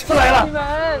猜出来了。你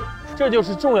们，这就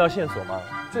是重要线索吗？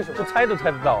这猜都猜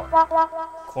得到啊！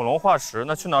恐龙化石，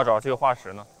那去哪找这个化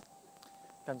石呢？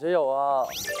感觉有啊。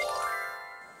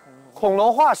恐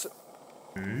龙化石，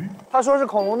他说是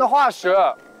恐龙的化石，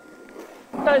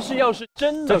但是要是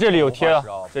真的，在这里有贴啊，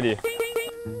这里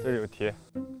有贴。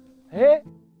哎，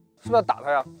是不是要打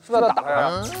他呀？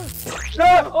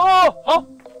哦，好。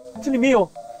这里面有，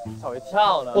吓我一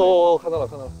跳呢！哦，看到了。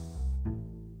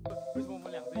为什么我们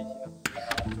2个一起呢？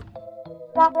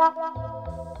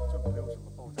这没有什么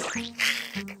爆炸。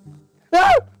哎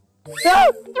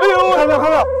呦，看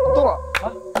到，动了啊！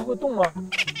它会动吗？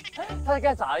它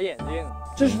在眨眼睛。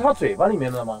这是它嘴巴里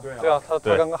面的吗？对啊，它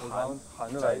刚刚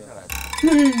含着来的。哎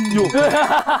呦！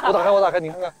我打开，你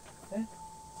看看。哎，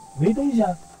没东西啊。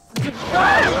不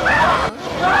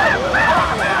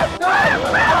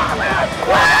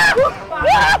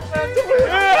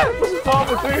是他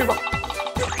不对吧？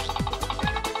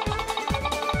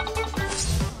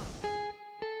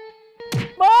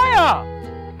妈呀！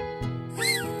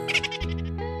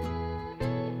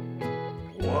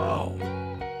哇哦！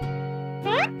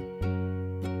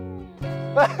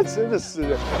哎，真的是！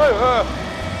哎，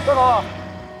大哥，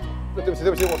对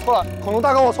不起，我错了，恐龙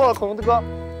大哥我错了，恐龙大哥。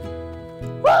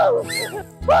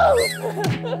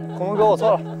恐龙哥，我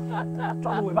错了，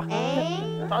抓住尾巴，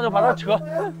抓住把它扯，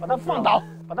把它放倒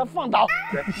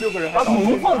，6个人把恐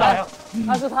龙放倒，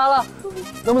那是他了，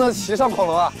能不能骑上恐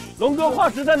龙啊？龙哥，化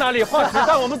石在哪里？化石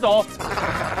带我们走。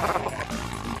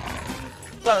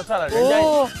算了，人家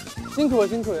辛苦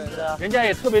人家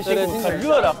也特别辛苦，很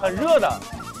热的。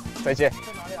再见。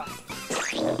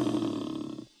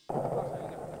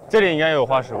这里应该有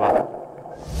化石吧？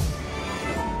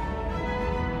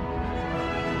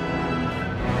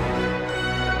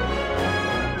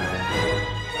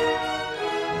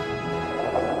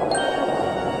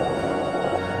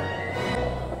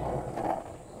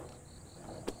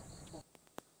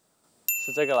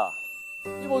是这个了。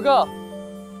一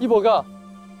博哥，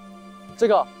这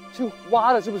个去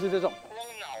挖的是不是这种？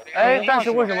哎，但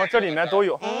是为什么这里面都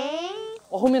有？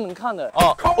我后面能看的。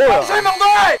哦，恐龙水猛队，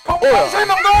恐龙水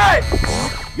猛队。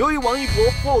由于王一博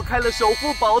破开了首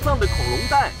富宝藏的恐龙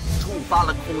蛋，触发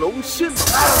了恐龙迅猛队。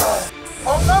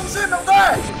恐龙迅猛队，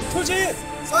出击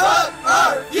！3、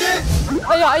2、1。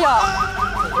哎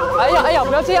呀，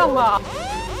不要这样嘛！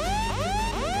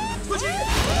出击！3、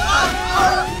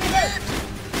2、1。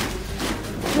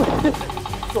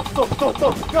走，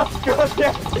哥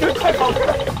天，这个太好了！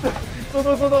走，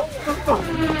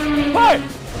快！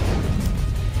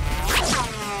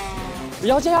不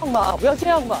要这样嘛！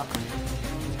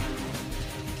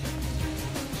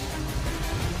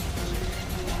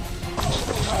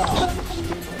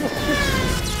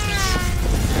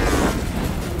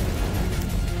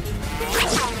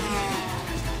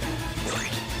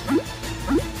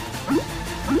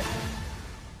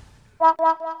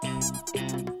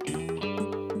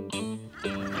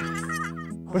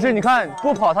不是，你看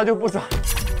不跑他就不走，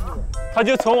他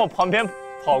就从我旁边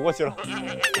跑过去了。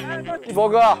一博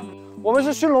哥，我们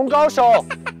是驯龙高手。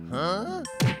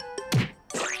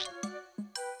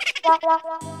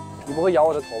你不会咬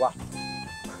我的头吧？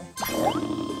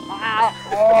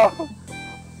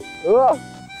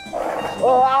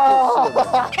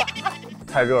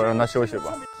太热了，让他休息吧。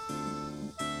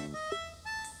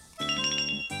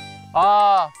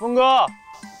峰哥，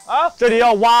这里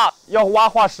要挖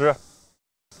化石。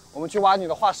我们去挖你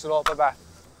的化石喽，拜拜。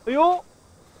哎呦，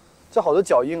这好多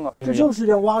脚印啊！这就是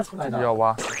要挖出来的。要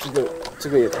挖，这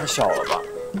个也太小了吧？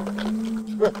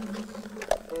不是，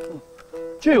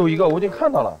这有一个，我已经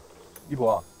看到了，一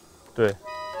博。对。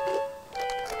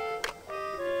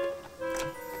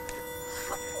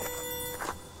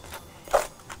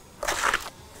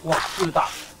哇，这个大，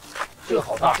这个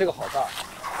好大，这个好大。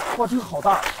哇，这个好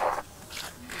大。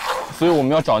所以我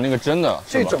们要找那个真的。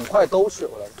这整块都是，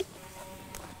我来。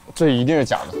这一定是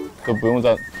假的，都不用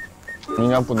再，你应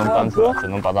该不能搬出来，只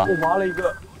能把它。我挖了一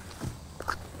个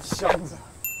箱子。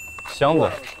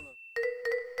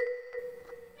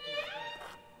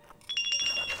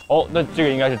哦，那这个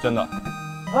应该是真的，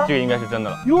这个应该是真的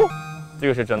了。哟，这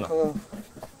个是真的。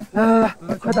来，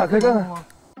快打开看看。哇，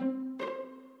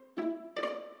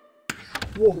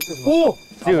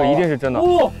这个一定是真的。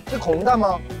这恐龙蛋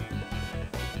吗？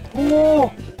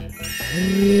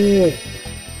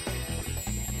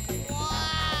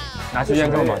拿去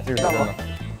验证吧，这个是真的。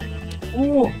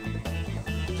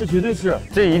这绝对是，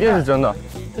这一定是真的，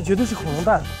这绝对是恐龙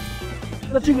蛋。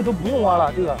那这个都不用挖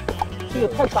了，这个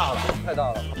太大了，太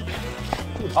大了。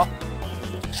好，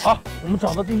我们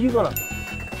找到第一个了。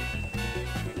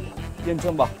验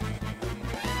证吧，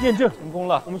验证成功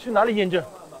了。我们去哪里验证？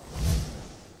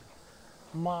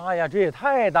妈呀，这也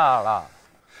太大了！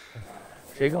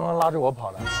谁刚刚拉着我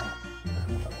跑的？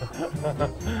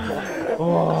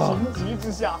哇！情急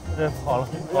之下，这跑了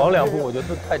2步，我觉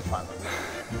得太喘了。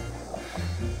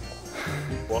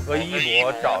我和一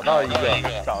博找到一个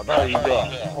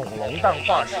恐龙蛋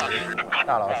化石。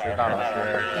大老师，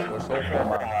有收获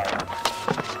吗？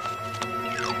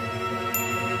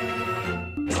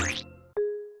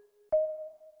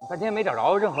半天没找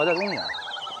着任何的东西。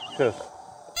是。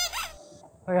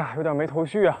哎呀，有点没头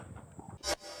绪啊。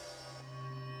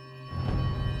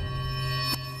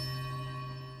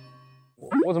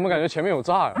我怎么感觉前面有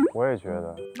炸呀？我也觉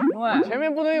得。对，前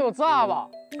面不能有炸吧？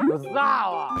有炸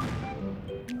吧？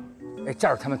哎，这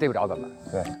儿他们逮不着咱们。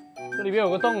对。这里边有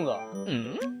个凳子。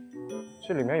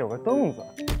这里面有个凳子。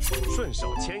顺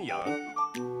手牵羊。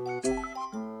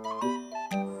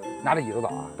拿着椅子走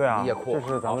啊？对啊，就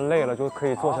是咱们累了就可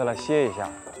以坐下来歇一下。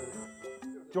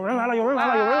有人来了！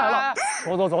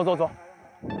走。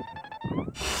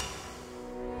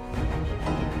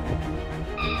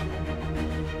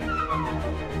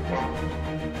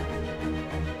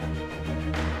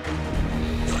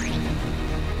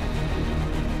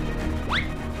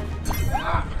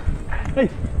哎，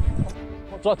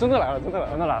走，真的来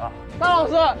了！大老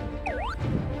师，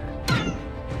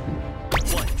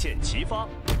万箭齐发，好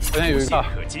像有一个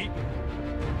可击。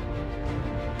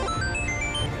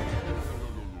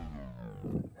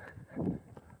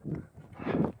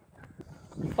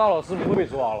大老师不会被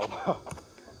抓了吧？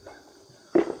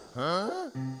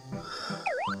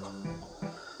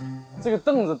这个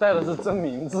凳子带的是真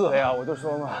名字。对呀，我就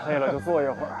说嘛，累了就坐一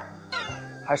会儿，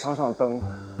还赏灯。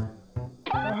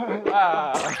哎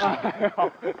呀，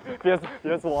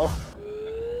别作了。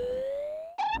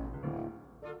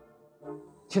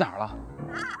去哪儿了？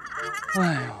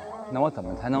哎呦，那我怎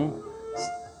么才能？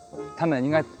他们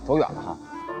应该走远了哈。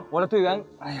我的队员，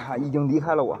哎呀，已经离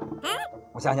开了我。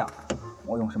我想想，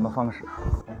我用什么方式？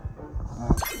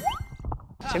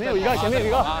前面有一个，前面有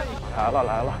一个，来了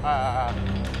来了，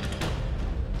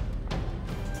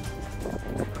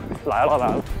来了来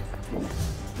了。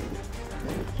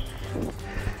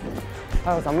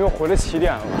哎呦，咱们又回了起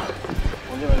点了。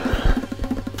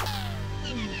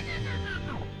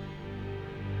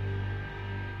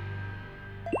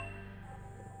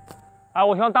哎，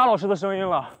我听到大老师的声音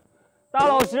了，大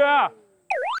老师，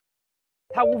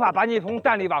他无法把你从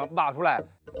蛋里挖出来，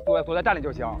躲在蛋里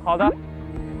就行。好的。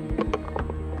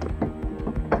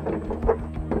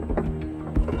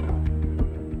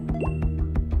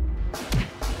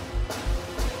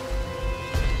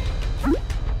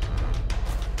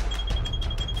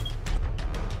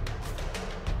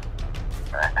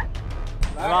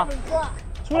来吧，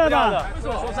出来吧，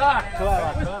说3，出来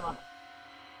吧，出来吧。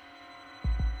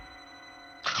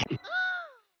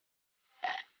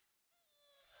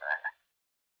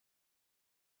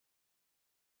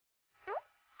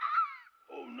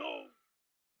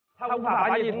他无法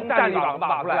把你从蛋里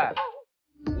挖出来。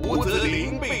吴泽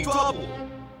林被抓捕。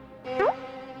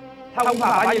他无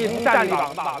法把你从蛋里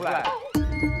挖出来。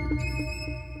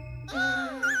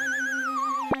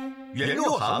袁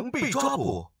若航被抓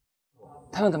捕。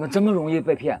他们怎么这么容易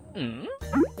被骗？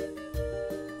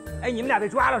哎，你们俩被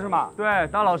抓了是吗？对，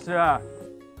大老师，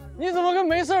你怎么跟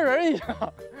没事人一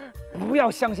样？不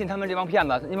要相信他们这帮骗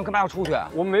子！你们干嘛要出去？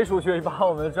我们没出去，你把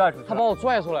我们拽出去。他把我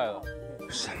拽出来的。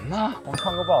什么？我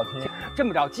唱歌不好听。这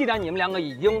么着，既然你们2个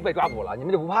已经被抓捕了，你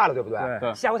们就不怕了，对不对？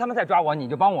对。下回他们再抓我，你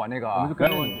就帮我那个。我们就跟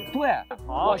着你。对，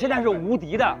我现在是无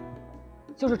敌的，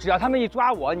就是只要他们一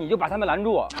抓我，你就把他们拦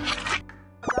住。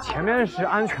前面是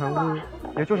安全屋，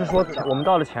也就是说，我们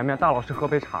到了前面，大老师喝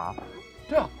杯茶。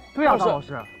对啊，对啊，大老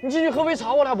师，你进去喝杯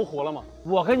茶，我俩不活了吗？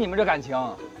我跟你们这感情。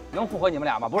能符合你们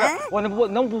俩吗？不是，我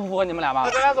能不符合你们俩吗？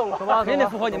咱俩走吧，肯定得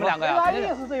符合你们2个呀！啥意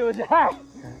思这游戏？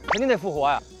肯定得复活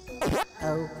呀！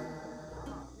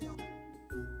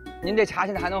您这茶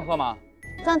现在还能喝吗？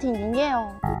暂停营业哦。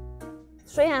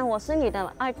虽然我是你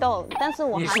的爱豆，但是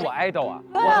我你是我爱豆啊！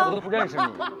我都不认识你，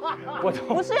我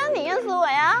都不是让你认识我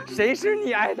呀！谁是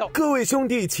你爱豆？各位兄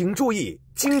弟请注意，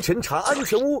金晨茶安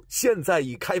全屋现在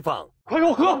已开放，快给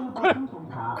我喝，快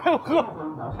给我喝！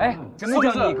哎，什么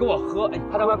叫你给我喝？哎，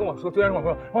他刚才跟我说，居然跟我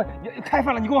说，开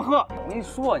饭了，你给我喝。我跟你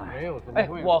说，没有，哎，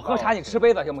我喝茶，你吃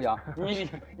杯子行不行？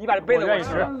你把这杯子我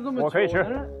吃，我可以吃。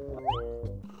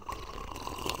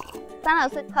张老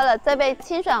师喝了这杯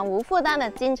清爽无负担的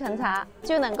金晨茶，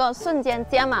就能够瞬间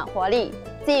加满活力，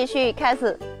继续开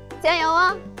始，加油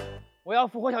哦！我要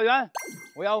复活小圆，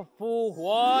我要复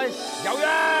活小圆。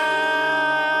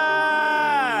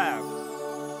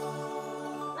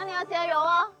那你要加油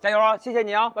哦！加油啊！谢谢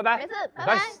你啊，拜拜。没事，拜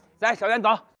拜。来，小圆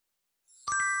走。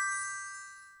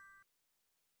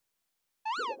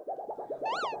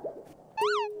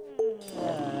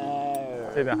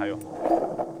这边还有。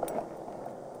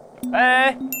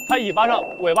哎，它尾巴上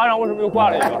为什么又挂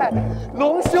了一个？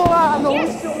隆胸啊，隆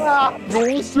胸啊，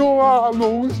隆胸啊，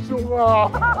隆胸啊！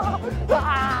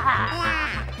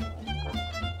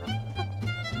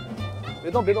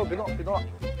别动，别动，别动，别动了！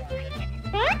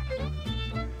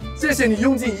谢谢你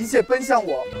用尽一切奔向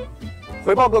我，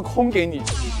回报个空给你。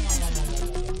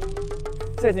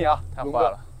谢谢你啊，太坏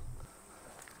了。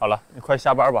好了，你快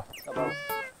下班吧。下班吧，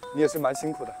你也是蛮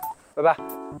辛苦的，拜拜。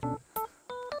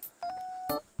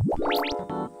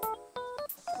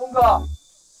峰哥，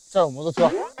这儿有摩托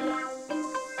车，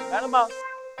来了吗？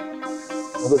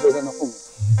摩托车在那后面，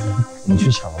你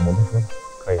去抢个摩托车吧。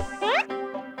可以。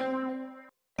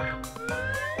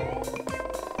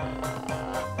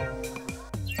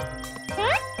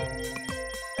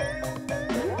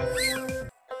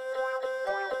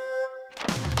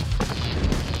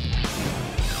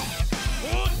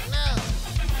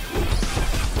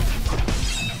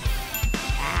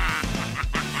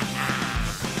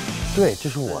对，这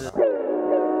是我的。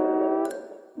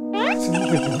真的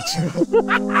有车。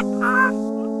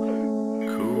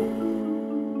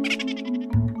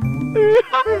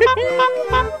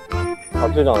好，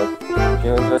队长的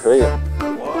平衡车可以。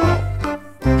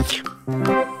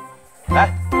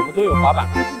来，我们都有滑板。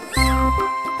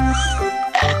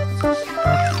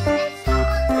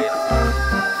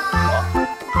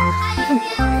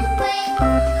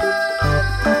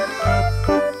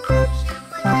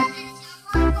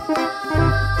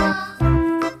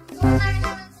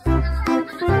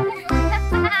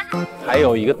还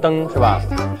有一个灯是吧？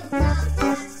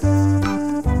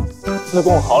自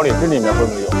贡好礼这里面会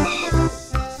不会有？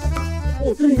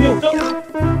哦，这里面有灯。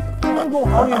自贡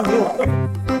好礼里面有灯。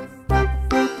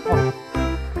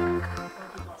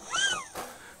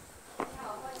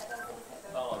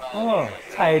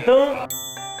彩灯。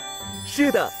是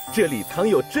的，这里藏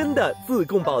有真的自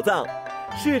贡宝藏。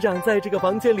市长在这个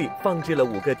房间里放置了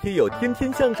5个贴有“天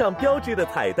天向上”标志的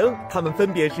彩灯，它们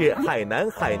分别是海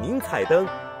南海宁彩灯、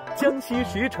江西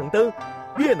石城灯、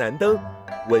越南灯、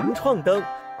文创灯，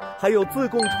还有自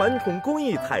贡传统工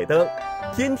艺彩灯。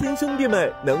天天兄弟们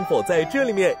能否在这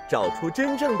里面找出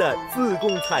真正的自贡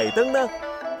彩灯呢？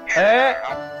哎，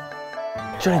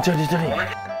这里，这是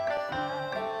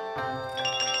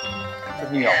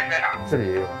鸟，这里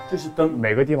也有，这是灯，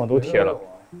每个地方都贴了。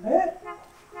哎，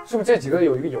是不是这几个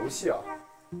有一个游戏啊？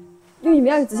因为你们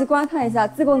要仔细观看一下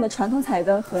自贡的传统彩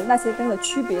灯和那些灯的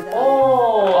区别的。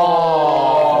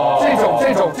哦，这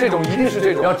种一定是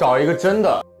这种，要找一个真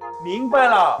的。明白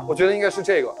了，我觉得应该是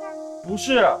这个，不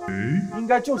是，应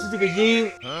该就是这个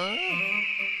鹰。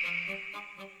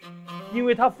因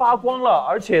为它发光了，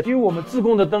而且因为我们自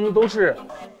贡的灯都是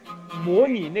模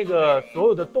拟那个所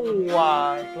有的动物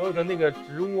啊，所有的那个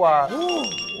植物啊。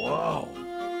哇哦，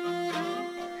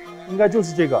应该就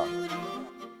是这个，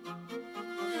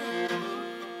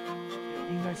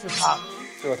应该是它，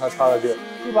这个它插了电，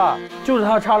对吧？就是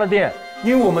它插了电，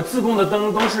因为我们自贡的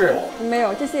灯都是没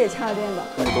有，这些也插了电的，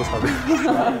都插电。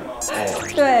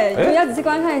对，你们要仔细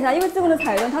观看一下，因为自贡的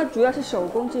彩灯它主要是手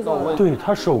工制作的，对，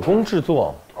它手工制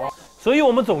作。所以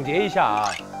我们总结一下啊，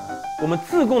我们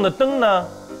自贡的灯呢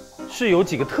是有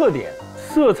几个特点：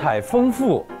色彩丰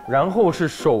富，然后是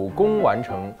手工完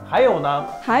成。还有呢？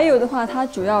还有的话，它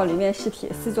主要里面是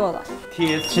铁丝做的。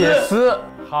铁丝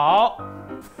好，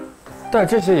但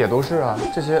这些也都是啊，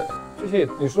这些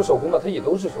你说手工的，它也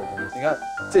都是手工的。你看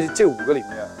这5个里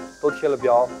面都贴了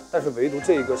标，但是唯独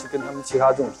这一个是跟他们其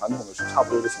他这种传统的是差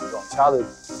不多的形状，其他的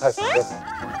不太符合。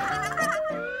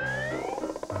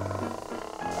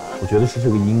我觉得是这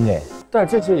个鹰哎，但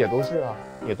这些也都是啊，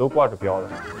也都挂着标的，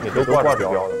也都挂着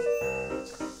标的。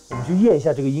我们就验一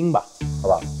下这个鹰吧，好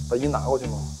吧？把鹰拿过去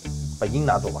吗？把鹰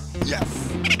拿走吧。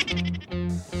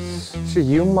是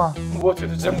鹰吗？我觉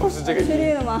得真不是这个鹰。确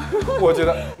定了吗？我觉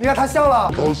得，你看他笑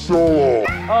了，他笑了。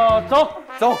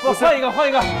走，换一个。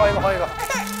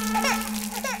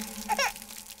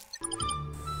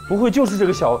不会就是这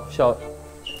个小，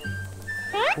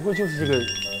不会就是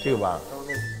这个吧？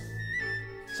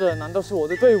这难道是我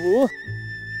的队伍？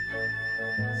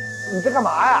你在干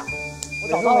嘛呀？我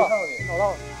找到了，找到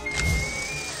了。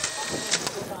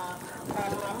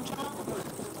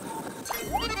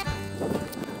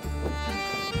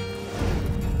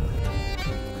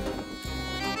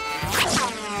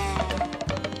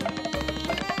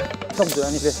上不得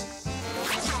那边。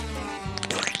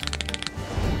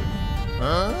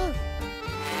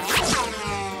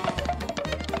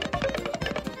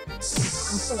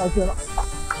再来绝了！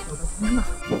我的天哪！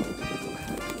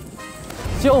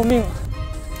救命！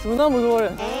怎么那么多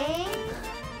人？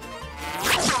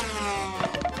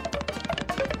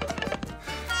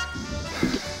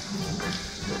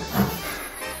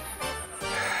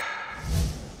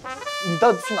你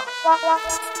到底去哪？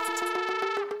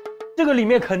这个里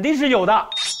面肯定是有的。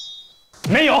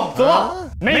没有，走吧。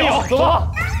没有，走吧。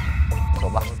走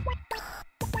吧。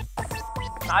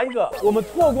拿一个，我们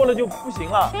错过了就不行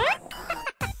了。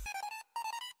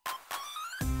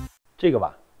这个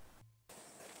吧。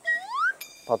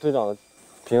把队长的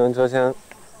平衡车先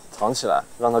藏起来，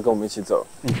让他跟我们一起走。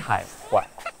你太坏。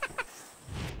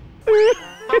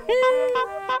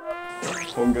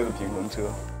峰哥的平衡车，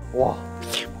哇！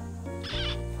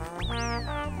把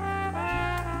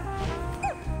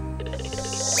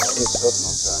这个车藏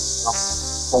起来，让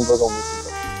峰哥跟我们一起走。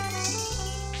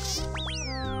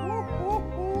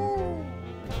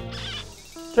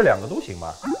这2个都行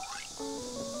吧？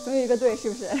总有一个对，是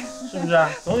不是？是不是？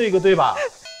总有一个对吧？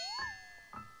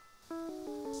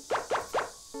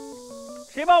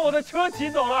谁把我的车骑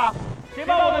走了？谁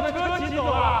把我的车骑走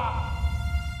了？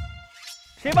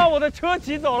谁把我的车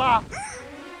骑走了？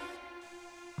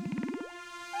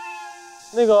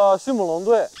那个迅猛龙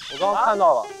队，我刚刚看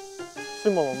到了，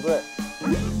迅猛龙队。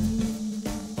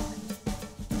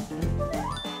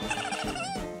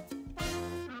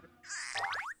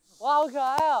哇，好可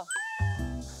爱啊！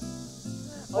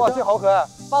哇，这好可爱，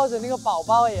抱着那个宝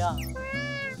宝一样。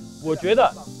我觉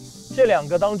得这2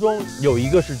个当中有一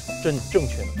个是正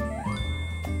确的。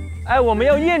哎，我们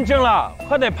要验证了，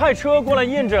快点派车过来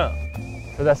验证。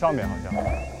车在上面好像。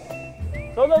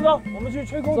走，我们去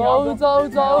吹空调。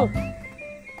走。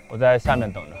我在下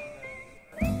面等着。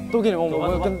都给你们，我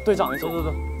们跟队长一起。走。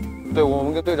对，我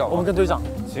们跟队长。我们跟队长。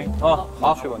行啊，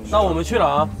好，去吧。那我们去了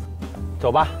啊，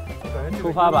走吧，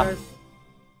出发吧。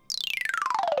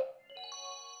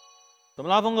怎么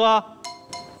了，峰哥？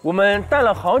我们带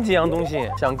了好几样东西，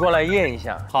想过来验一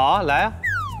下。好啊，来啊！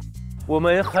我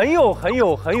们很有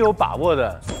把握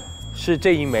的是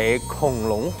这一枚恐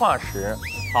龙化石。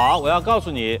好，我要告诉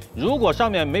你，如果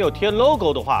上面没有贴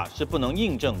logo 的话，是不能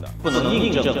印证的，不能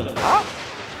印证的啊。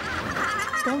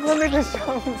刚刚那个箱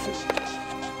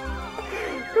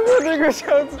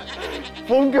子，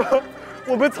峰哥，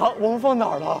我们放哪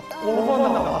儿了？我们放哪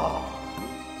儿了？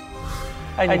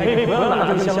哎，你可以不要拿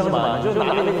这个箱子嘛，你就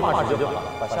拿那个化石就好了，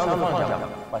把箱子放下，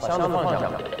把箱子放下。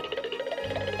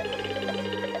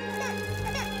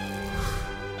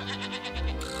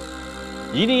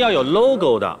一定要有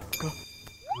logo 的。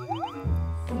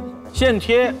现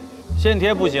贴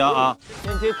不行啊。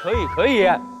现贴可以。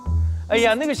哎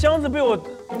呀，那个箱子被我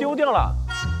丢掉了，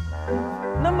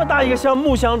那么大一个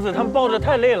木箱子，他们抱着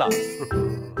太累了。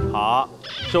好，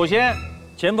首先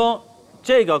前锋，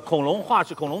这个恐龙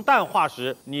蛋化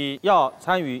石，你要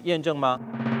参与验证吗？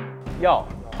要。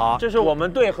好，这是我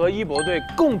们队和一博队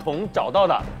共同找到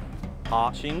的。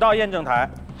好，请到验证台。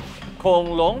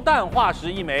恐龙蛋化石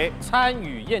1枚，参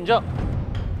与验证。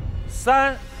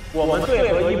3，我们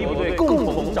队和一博队共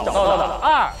同找到的。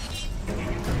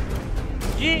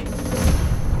2、1。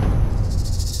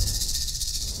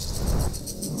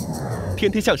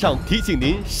天天向上提醒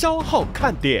您稍后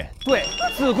看点。对，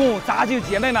自贡杂技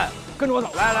姐妹们，跟着我走，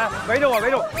来，围住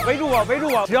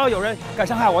我！只要有人敢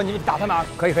伤害我，你们打他们啊！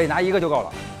可以，拿1个就够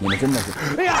了。你们真的是，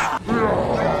哎呀！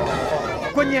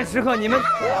关键时刻你们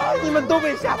都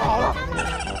被吓跑了。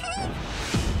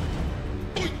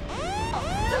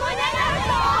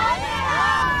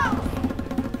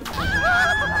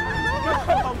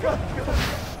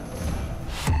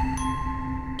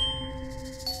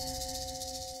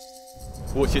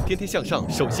我是天天向上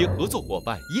首席合作伙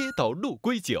伴椰岛鹿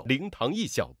龟酒，零糖1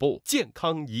小步，健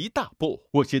康1大步。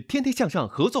我是天天向上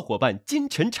合作伙伴金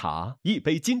晨茶，一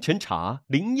杯金晨茶，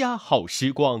零压好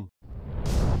时光。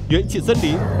元气森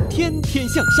林，天天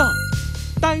向上，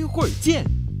待会儿见。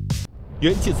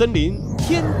元气森林，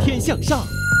天天向上，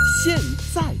现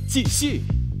在继续。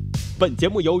本节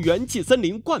目由元气森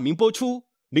林冠名播出，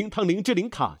零糖零脂零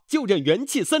卡就认元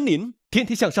气森林。天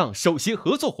天向上首席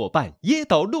合作伙伴椰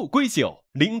岛鹿龟酒，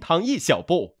零糖1小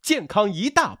步，健康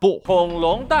1大步。恐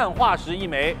龙蛋化石1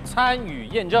枚，参与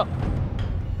验证。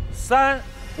3，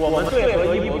我们队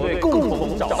和一博队共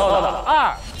同找到的。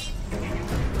2、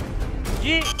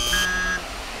1。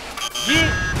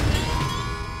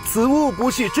此物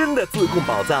不是真的自贡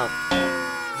宝藏。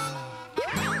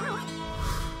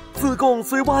自贡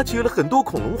虽挖掘了很多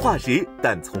恐龙化石，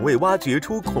但从未挖掘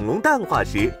出恐龙蛋化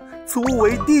石。此物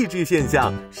为地质现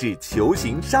象，是球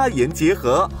形砂岩结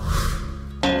合。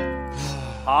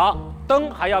好，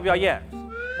灯还要不要验？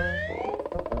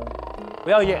不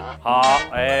要验。好，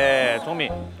哎，聪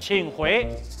明，请回。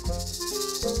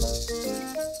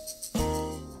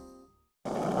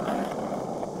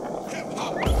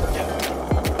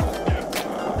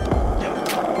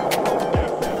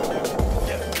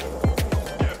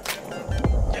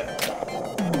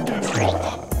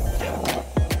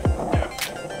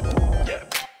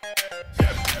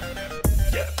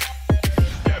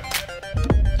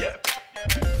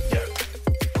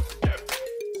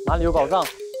哪里有宝藏？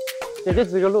姐姐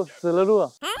指了路。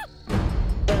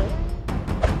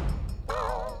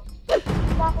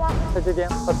在这边，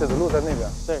他指的路在那边。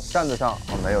对，扇子上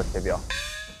没有贴标。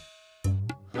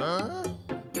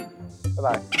拜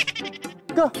拜。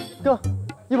哥，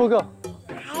一博哥，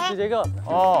姐姐哥。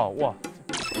哦，哇。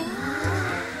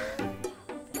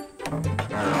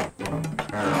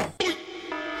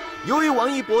由于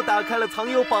王一博打开了藏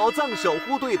有宝藏守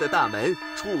护队的大门，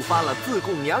触发了自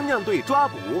贡娘娘队抓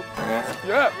捕。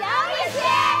杨一起，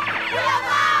不要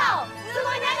跑！自贡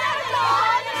娘娘队走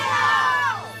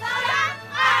！3、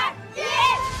2、1，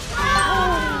跑！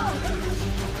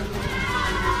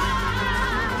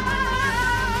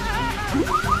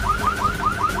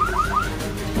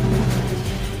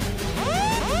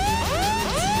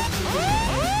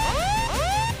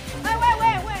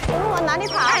喂，往哪里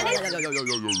跑？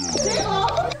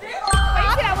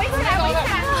围起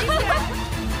来！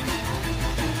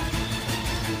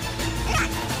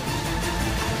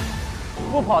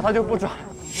不跑他就不抓，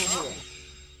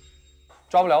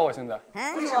抓不了我现在。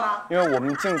为什么？因为我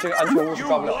们进这个安全屋是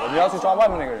抓不了，我们要去抓外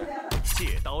面那个人。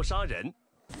借刀杀人，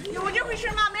有这回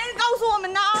事吗？没人告诉我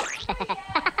们呢。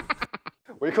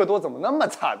维克多怎么那么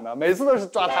惨呢？每次都是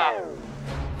抓他。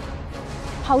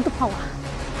跑都跑啊！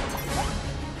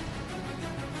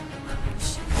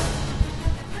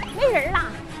没人啦。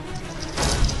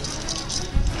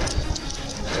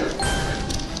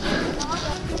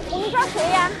我们抓谁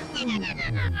呀？哎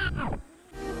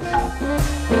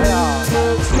呀！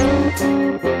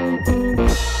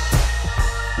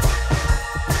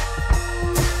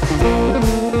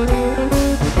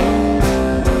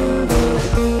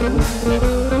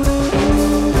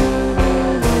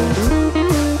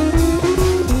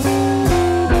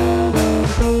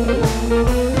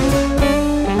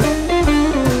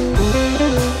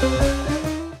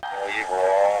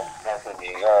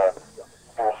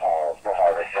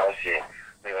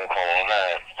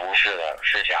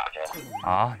是假的。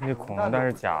啊，那恐龙蛋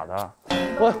是假的。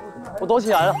我躲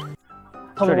起来了，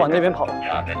他们往那边跑。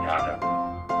假的。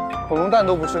恐龙蛋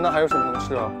都不吃，那还有什么能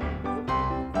吃啊？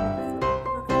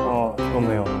哦，都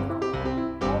没有，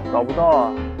找不到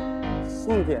啊。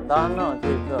不简单啊，这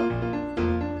个。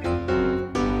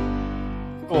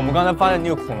我们刚才发现那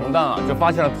个恐龙蛋啊，就发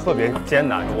现了特别艰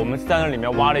难。我们在那里面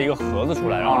挖了一个盒子出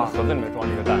来，然后盒子里面装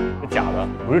了一个蛋，是假的，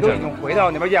不是真的。已经回到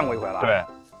那边验过一回了。对。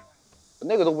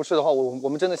那个都不吃的话，我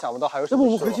们真的想不到还有什么。要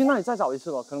不我们回去那里再找一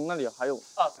次吧，可能那里还有。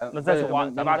那再去挖，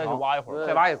咱们再去挖一会儿，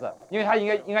再挖一次，因为它应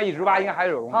该一直挖，应该还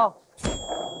有东西。好，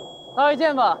再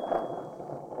见吧。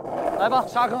来吧，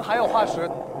沙坑还有化石。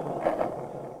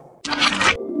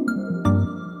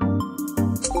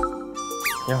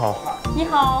你好。你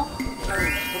好。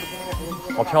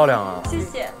好漂亮啊！谢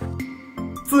谢。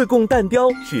自贡蛋雕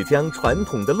是将传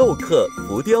统的镂刻、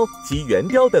浮雕及圆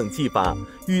雕等技法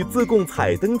与自贡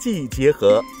彩灯技艺结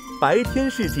合，白天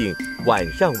示景，晚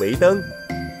上为灯。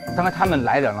刚才他们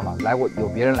来人了吗？来过，有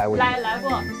别人来过？来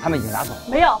过。他们已经拿走了？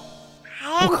没有。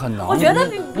不可能！我觉得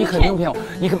你肯定骗我，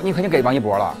你肯定给王一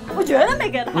博了。我绝对没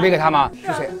给他。你没给他吗？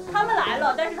是谁？他们来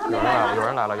了，但是他们没来。有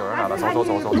人来了，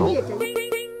走。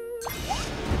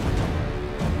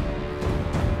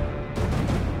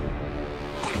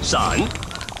闪！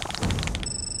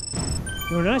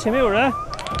有人，前面有人。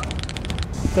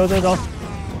走。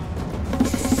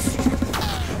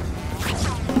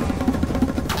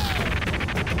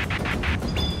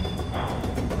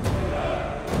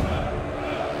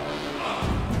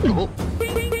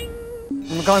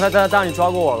你们刚才在蛋里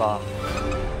抓过我了。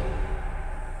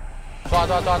抓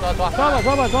吧！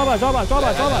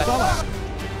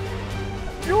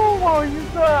又往一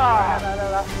次！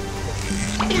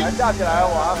来架起来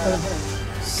玩！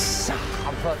傻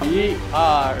子！ 1、2、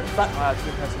3，去！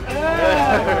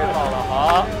好了，好。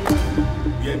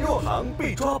袁若航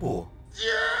被抓捕。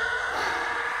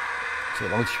这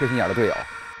帮缺心眼的队友。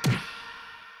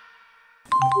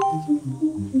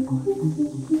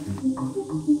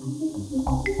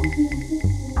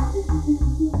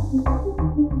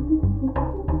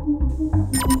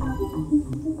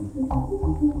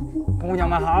姑娘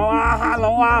们好啊，哈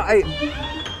喽啊，哎。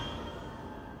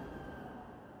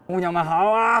姑娘们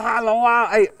好啊，哈喽啊，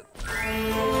哎。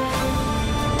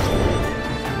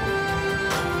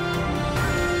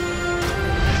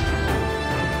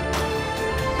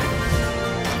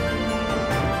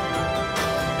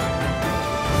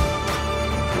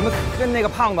你们跟那个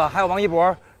胖子还有王一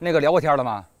博那个聊过天了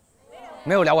吗？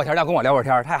没有聊过天，要跟我聊会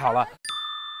天，太好了。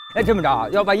哎，这么着啊，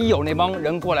要万一有那帮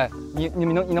人过来，你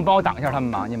能帮我挡一下他们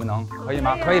吗？你们能可以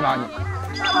吗？可以吗？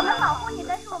我们保护你，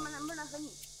但是我们能不能和你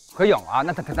合影啊？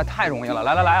那太容易了。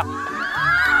来啊，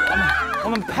我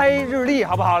们拍日历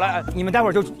好不好？来，你们待会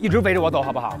儿就一直围着我走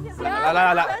好不好？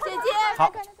来，姐姐，好。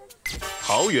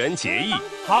桃园结义，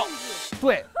好，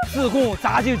对，自贡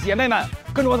杂技姐妹们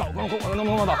跟着我走，跟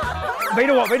我走，围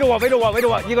着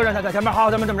我，一个人在前面，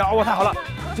好，咱们这么着，哦，太好了，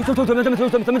就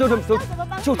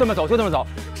这么走，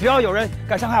只要有人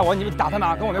敢伤害我，你们打他们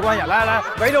啊，跟我没关系，来，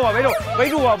围住我，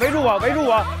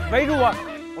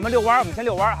我们遛弯，我们先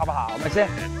遛弯，好不好？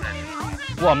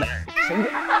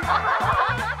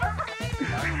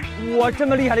我这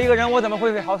么厉害的一个人，我怎么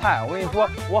会被淘汰？我跟你说，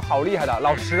我好厉害的，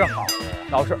老师好，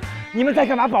老师，你们在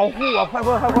干嘛？保护我！快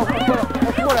过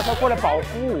来保护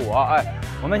我！哎，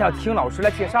我们要听老师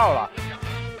来介绍了。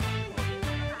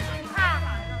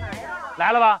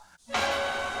来了吧？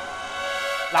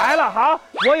来了，好，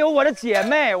我有我的姐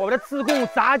妹，我的自贡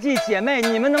杂技姐妹，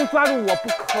你们能抓住我？不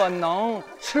可能，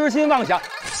痴心妄想！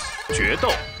决斗，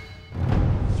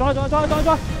抓！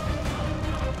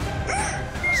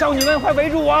少女们快围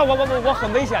住我！我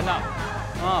很危险的，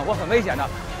我很危险的，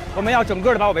我们要整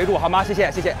个的把我围住，好吗？谢谢，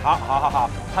好，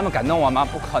他们敢弄我吗？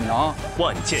不可能！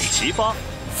万箭齐发。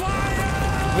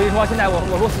我跟你说，现在我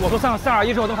说上2、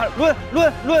1之后都开始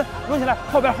抡起来，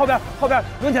后边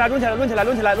抡起来，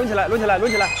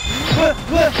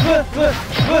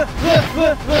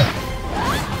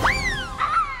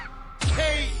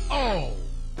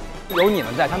有你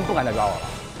们在，他们不敢再抓我了，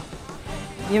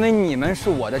因为你们是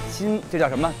我的这叫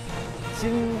什么？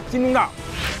金钟罩。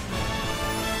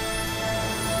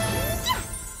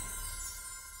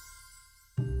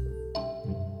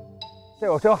这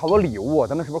有好多礼物，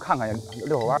咱们是不是看看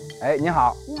遛会弯？哎，您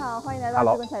好，欢迎来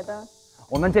到自贡彩灯。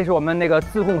这是我们那个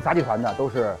自贡杂技团的，都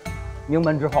是名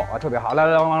门之后啊，特别好。来，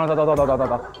往上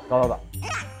走。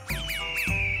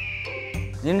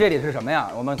您这里是什么呀？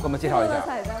给我们介绍一下。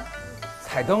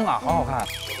彩灯啊，好好看。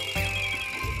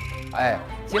哎，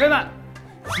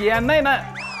姐妹们，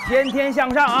天天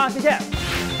向上啊！谢谢。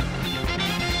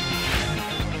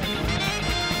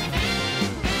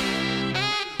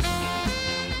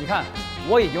看，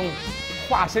我已经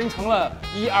化身成了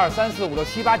1、2、3、4、5、6、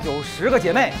7、8、9、10个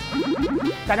姐妹。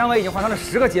大张伟已经化成了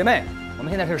10个姐妹，我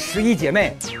们现在是11姐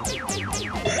妹。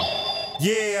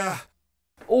耶！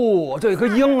哦，这有个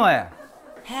鹰哎。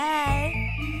嗨。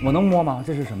我能摸吗？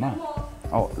这是什么？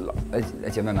哦，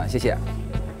姐妹们，谢谢。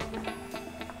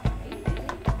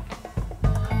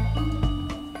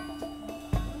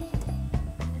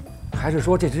还是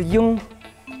说这只鹰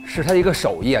是他的一个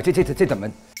手艺啊？这怎么？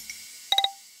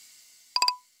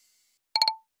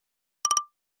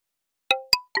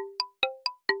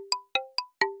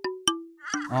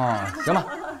哦，行吧，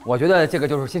我觉得这个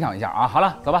就是欣赏一下啊。好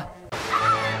了，走吧。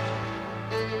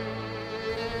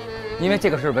因为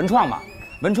这个是文创嘛，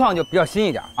文创就比较新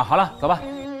一点啊。好了，走吧。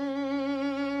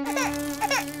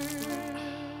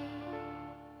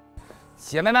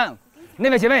姐妹们，那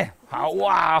位姐妹，好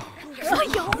哇！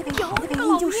有，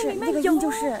那个鹰就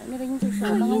是，你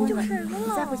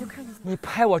再回去看一下。你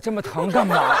拍我这么疼干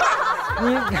嘛？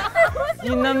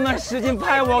你那么使劲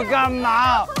拍我干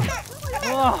嘛？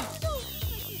哇！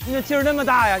你这劲儿那么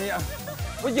大呀！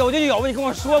我有就有，你跟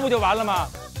我说不就完了吗？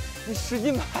你使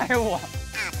劲拍我。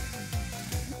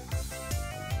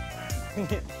你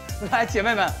来，姐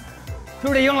妹们，就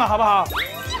是这鹰了，好不好？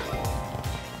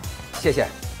谢谢。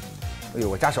哎呦，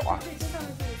我扎手啊！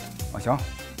哦，行，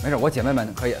没事，我姐妹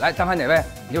们可以来。单排哪位？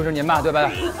就是您吧，对吧？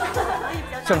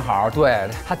正好，对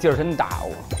他劲儿真大，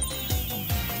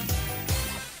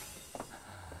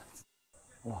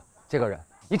哇，这个人，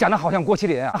你长得好像郭麒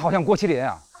麟啊，好像郭麒麟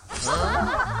啊。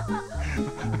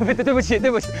对不起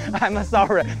，I'm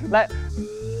sorry。来，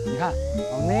你看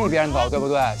往那边走，对不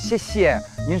对？谢谢。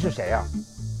您是谁呀？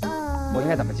我应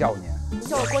该怎么叫您？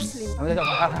叫我郭麒麟。我叫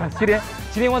麒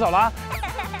麟，我走了啊。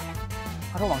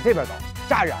他说往这边走，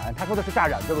乍染。他说的是乍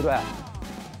染，对不对？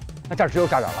那这儿只有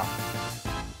乍染了。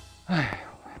哎，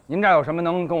您这儿有什么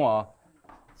能跟我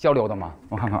交流的吗？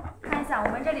我看看。看一下，我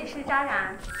们这里是扎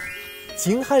染。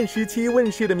秦汉时期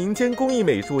问世的民间工艺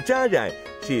美术扎染，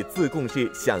是自贡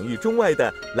市享誉中外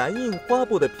的蓝印花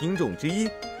布的品种之一。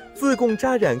自贡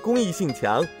扎染工艺性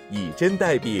强，以针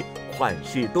代笔，款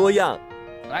式多样。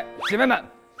来，姐妹们，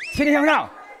天天向上，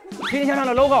天天向上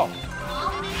的 logo。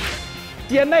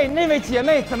姐妹，那位姐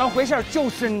妹怎么回事？就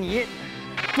是你，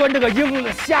端着个鹰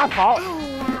子瞎跑。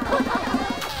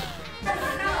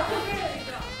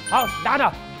好，拿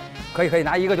着，可以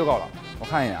拿一个就够了。我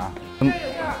看一眼啊。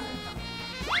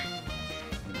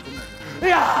哎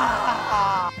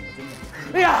呀！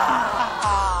哎呀！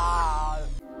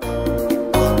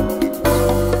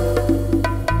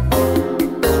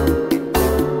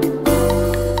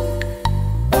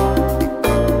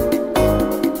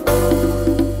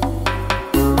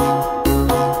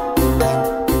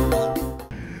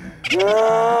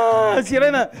姐妹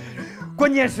们，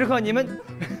关键时刻你们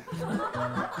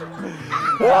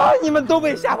都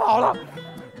被吓跑了，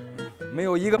没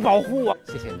有一个保护我。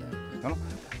谢谢您。行了，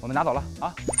我们拿走了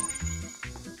啊。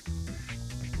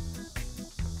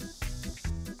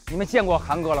你们见过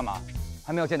韩哥了吗？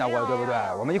还没有见到过，对不对？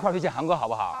我们一块儿去见韩哥好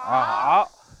不好？啊，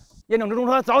好。验证直通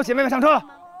车，走，姐妹们上车。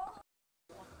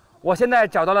我现在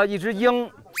找到了一只鹰，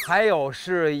还有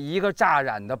是一个乍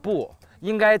染的布，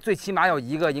应该最起码有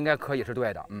一个应该可以是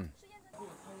对的。嗯。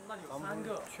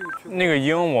那个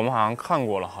鹰我们好像看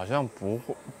过了，好像不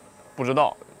知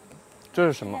道，这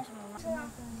是什么？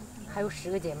还有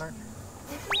10个姐妹儿，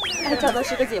还找到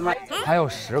10个姐妹儿，还有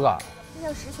10个。这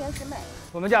叫十全十美。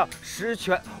我们叫十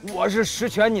全，我是十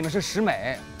全，你们是十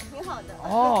美。挺好的。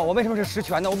哦，我为什么是十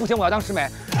全呢？我不行，我要当十美。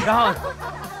然后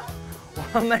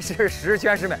我们是十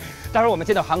全十美。待会儿我们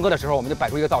见到韩哥的时候，我们就摆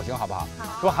出一个造型，好不好？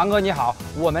好。说韩哥你好，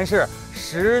我们是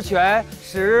十全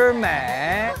十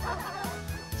美。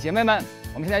姐妹们，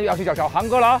我们现在要去找韩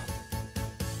哥了啊！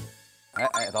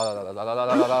走。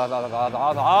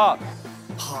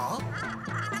好。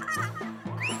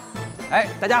哎，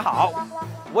大家好，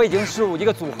我已经是一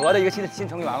个组合的一个新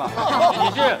成员了。你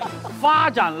是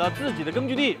发展了自己的根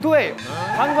据地。对，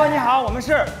韩哥你好，我们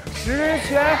是十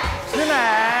全十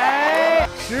美，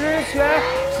十全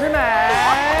十美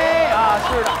啊，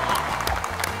是的。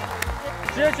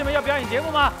十全十美要表演节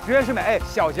目吗？十全十美，哎，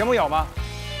小节目有吗？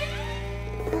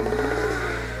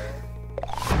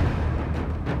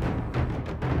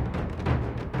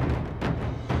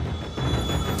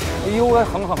哎呦喂，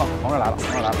横着来了，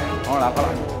快了！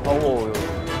哦呦！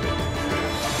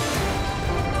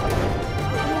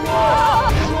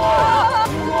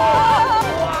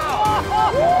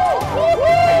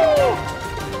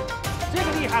这个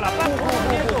厉害了，半空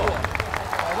接住，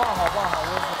好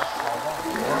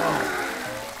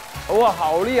棒！哇，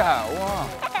好厉害哇！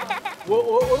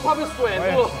我都快被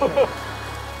甩住了。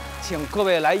请各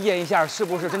位来验一下是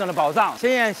不是真正的宝藏。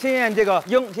先验这个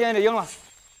鹰，先验这鹰了。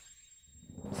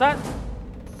3、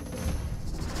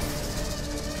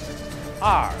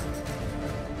2、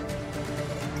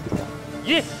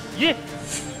1，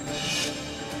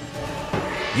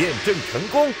验证成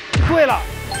功。对了。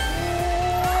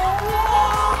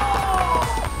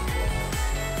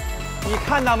你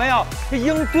看到没有？这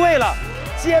鹰对了，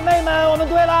姐妹们，我们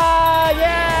对了，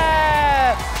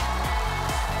耶！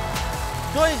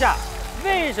说一下，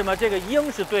为什么这个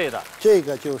鹰是对的？这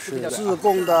个就是自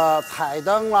贡的彩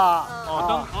灯啦。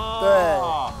对，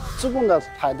自贡的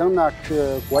彩灯呢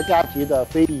是国家级的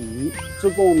非礼仪。自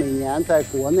贡每年在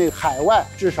国内海外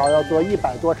至少要做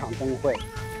100多场灯会，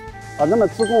那么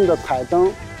自贡的彩灯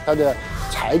它的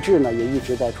材质呢也一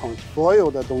直在创新，所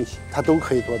有的东西它都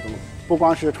可以做灯。不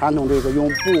光是传统这个用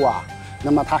布啊，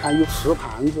那么它还用瓷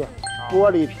盘子、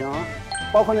玻璃瓶，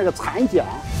包括那个残桨。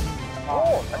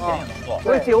残桨也能做。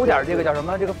所以这有点这个叫什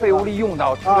么？这个废物利用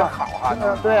到特别好哈。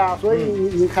对啊，所以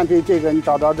你看这个，你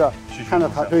找到这，看到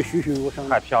它对栩栩如生，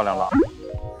太漂亮了。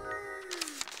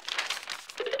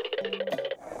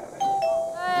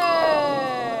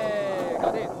哎，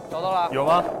搞定，找到了。有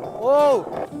吗？哦，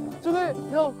这个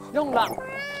用了。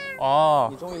哦，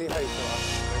你终于厉害一次了。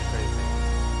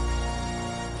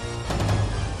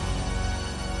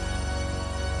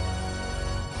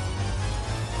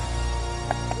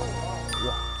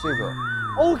这个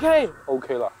OK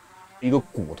了，一个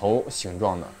骨头形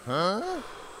状的。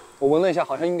我闻了一下，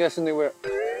好像应该是那味。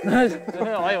我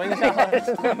闻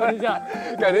一下，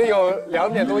感觉有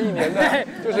2点多1年的，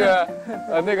就是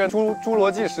那个侏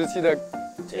罗纪时期的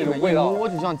这种味道。我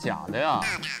挺像假的呀，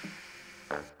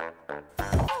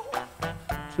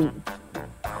就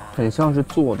很像是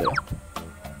做的呀，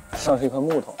像是一块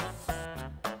木头。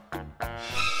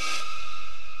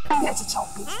那是巧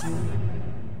克力。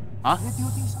啊？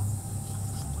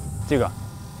这个，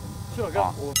就这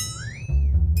样。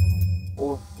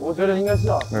我觉得应该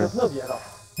是很特别的，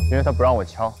因为他不让我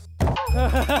敲。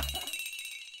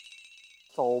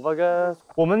走吧，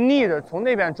我们逆着从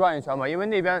那边转一圈吧，因为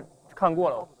那边看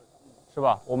过了，是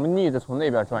吧？我们逆着从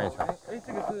那边转一圈。哎，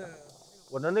这个是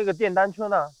我的那个电单车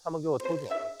呢，他们给我偷走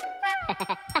了。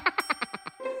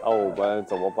那我们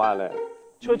怎么办呢？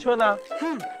车呢？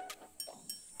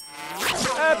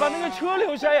哎，把那个车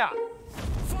留下呀！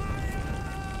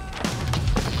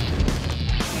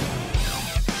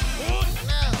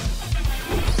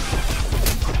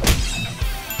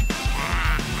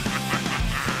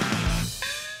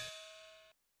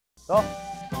走，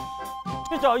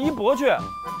去找一博去。哎，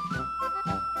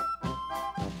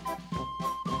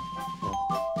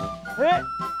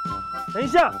等一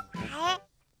下，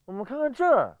我们看看这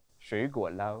儿，水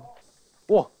果捞。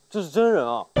哇，这是真人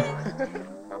啊！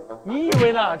你以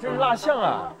为呢？这是蜡像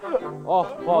啊！哦，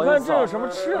不好意思，我看这有什么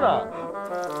吃的？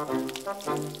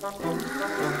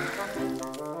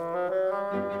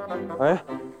哎，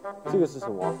这个是什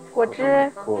么？果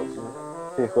汁。果汁，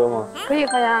可以喝吗？可以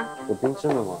喝呀。有冰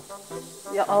镇的吗？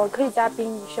有，可以加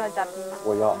冰，你需要加冰吗？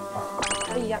我要。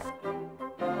可以呀。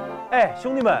哎，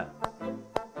兄弟们，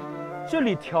这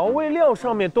里调味料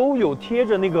上面都有贴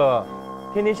着那个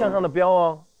“天天向上”的标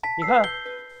哦。你看，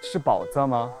是宝藏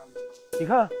吗？你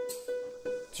看，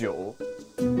酒，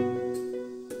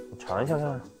我尝一下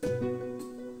看。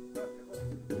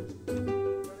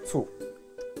醋。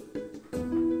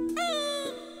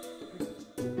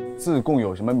自贡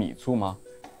有什么米醋吗？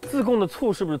自贡的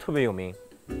醋是不是特别有名？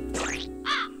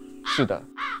是的。峰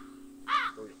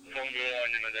哥，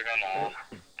你们在干嘛？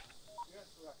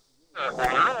我路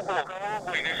过刚过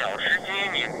一个小吃街，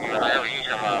你们还有印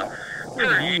象吗？这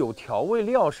里有调味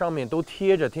料，上面都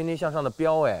贴着“天天向上”的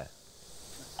标，哎。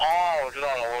哦，我知道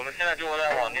了，我们现在就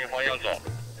在往那个方向走。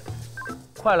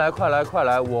快来快来快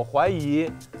来！我怀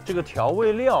疑这个调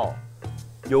味料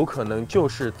有可能就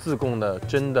是自贡的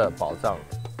真的宝藏。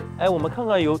哎，我们看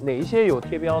看有哪一些有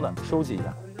贴标的，收集一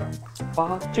下。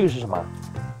这个是什么？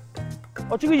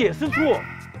哦，这个也是醋，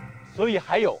所以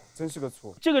还有，真是个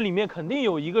醋。这个里面肯定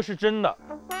有一个是真的。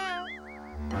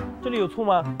这里有醋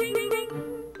吗？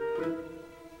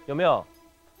有没有？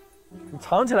你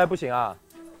藏起来不行啊！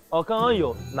哦，刚刚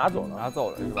有拿走了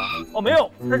是吧？哦，没有，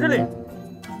在这里。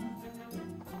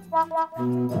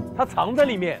它藏在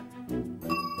里面。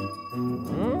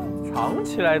藏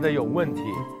起来的有问题。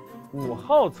5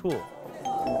号醋。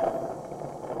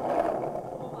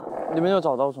你们有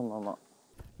找到什么吗？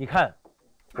你看，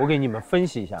我给你们分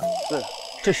析一下。是。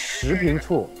这10瓶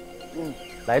醋，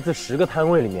来自10个摊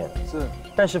位里面。是。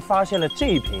但是发现了这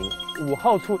一瓶5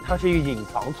号醋，它是一个隐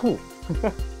藏醋。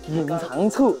隐藏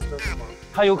醋。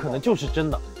它有可能就是真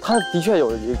的。它的确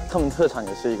有一他们特产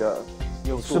也是一个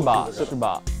有醋，是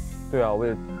吧？对啊，我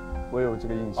也有这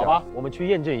个印象。好吧，我们去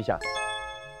验证一下。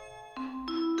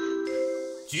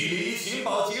距离寻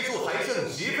宝结束还剩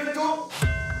10分钟。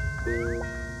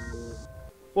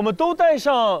我们都带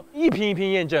上一瓶一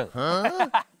瓶验证。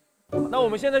那我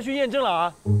们现在去验证了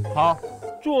啊。好，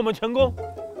祝我们成功。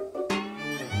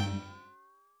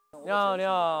你好，你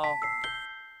好。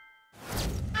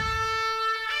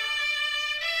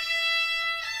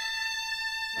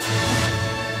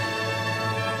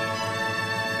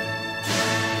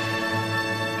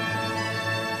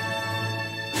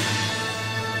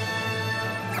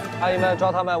阿姨们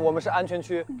抓他们，我们是安全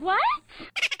区。What？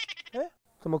 哎，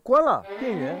怎么关了？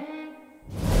电源。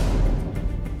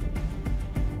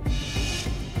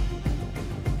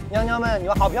娘娘们，你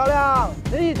们好漂亮！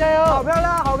哎，加油！好漂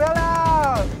亮，好漂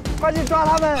亮！快去抓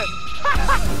他们！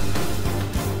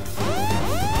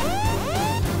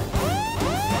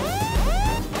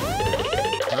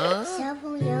小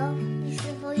朋友，你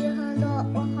是否有很多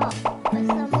问号？为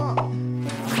什么？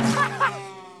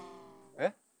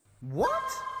哎 ，what？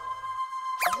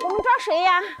 我们抓谁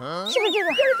呀？是不是这个？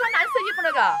就是穿蓝色衣服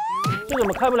那个。这怎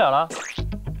么开不了了？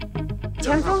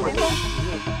前锋，前锋。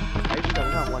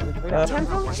前前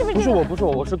锋是不是？不是我，不是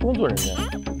我，我是工作人员。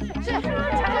是。快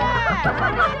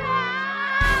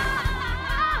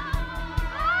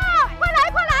来，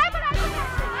快来，快来！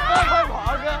快跑，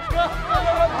哥，快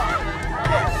跑！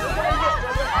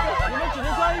你们只能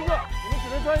抓一个，你们只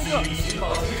能抓一个。寻宝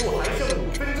结束还剩5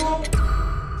分钟。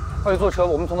快去坐车，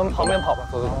我们从他们旁边跑吧。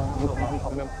走，我们从他们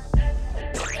旁边跑。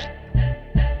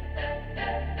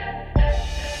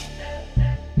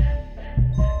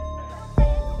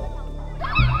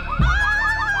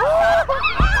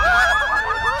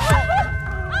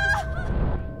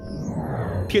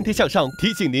天天向上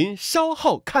提醒您稍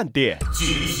后看点。距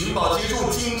离寻宝结束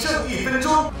仅剩1分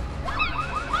钟。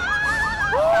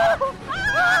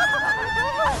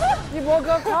一博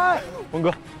哥，快！文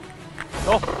哥，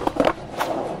走。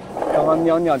刚刚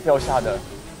娘娘掉下的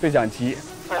对讲机，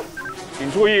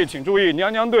请注意，请注意，娘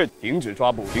娘队停止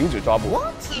抓捕，停止抓捕。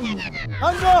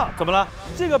安哥，怎么了？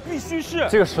这个必须是。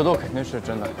这个石头肯定是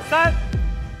真的。3、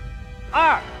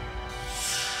2、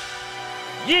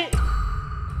1。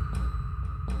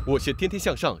我是天天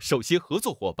向上首席合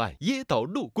作伙伴椰岛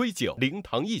鹿龟酒，零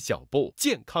糖一小步，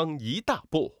健康一大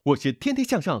步。我是天天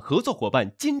向上合作伙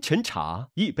伴金晨茶，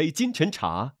一杯金晨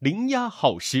茶，零压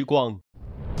好时光。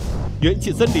元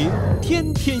气森林，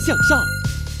天天向上，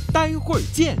待会儿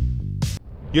见。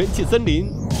元气森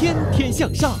林，天天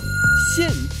向上，现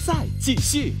在继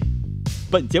续。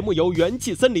本节目由元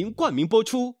气森林冠名播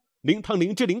出，零糖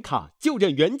零脂零卡就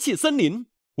认元气森林。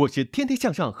我是天天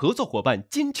向上合作伙伴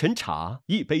金晨茶，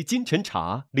一杯金晨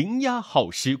茶，零压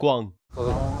好时光。走，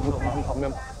我们从他们旁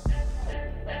边跑。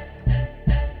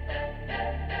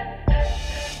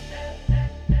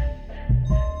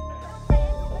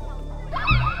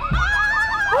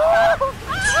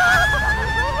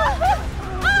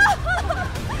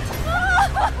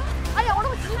哎呀，我那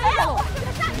么急呀！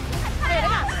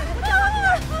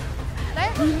来，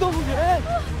运动员。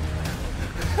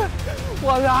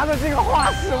我拿着这个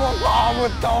化石，我跑不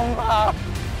动啊！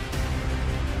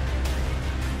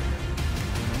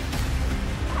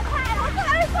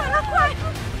快！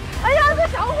哎呀，这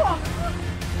小伙！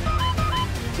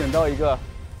捡到一个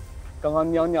刚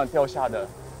刚娘娘掉下的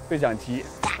对讲机，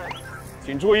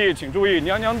请注意，请注意，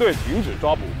娘娘队停止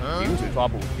抓捕，停止抓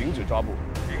捕，停止抓捕，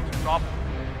停止抓捕，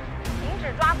停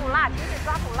止抓捕啦！停止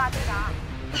抓捕啦！队长。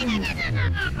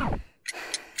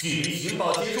距离寻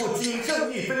宝结束仅剩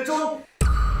1分钟。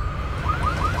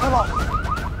快跑！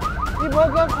一博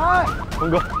哥，快！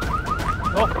文哥，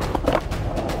走，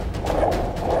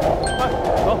快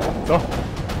走走。走。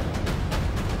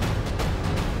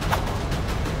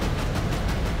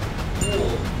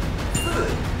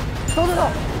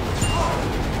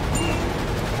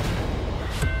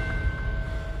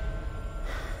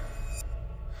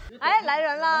哎，来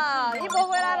人了，一博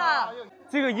回来了。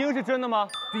这个鹰是真的吗？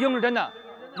鹰是真的，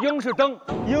鹰是灯，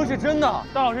鹰是真的。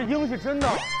大老师，鹰是真的，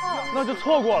那就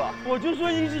错过了。我就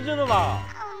说鹰是真的吧。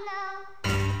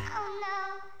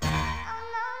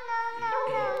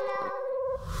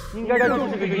应该就是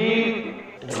这个鹰。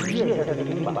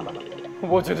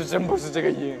我觉得真不是这个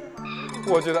鹰，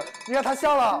我觉得，你看他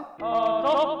笑了。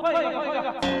走，换一个。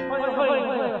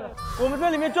我们在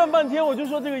里面转半天，我就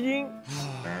说这个鹰。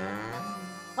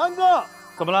安哥，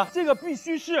怎么了？这个必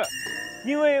须是，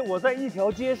因为我在一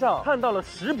条街上看到了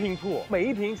10瓶醋，每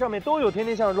一瓶上面都有天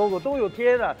天向上 logo， 都有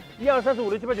贴的1、2、3、4、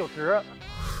5、6、7、8、9、10。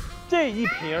这一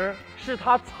瓶是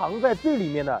他藏在最里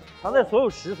面的，藏在所有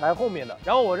食材后面的。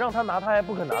然后我让他拿，他还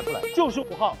不肯拿出来，就是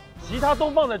5号，其他都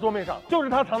放在桌面上，就是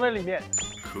他藏在里面。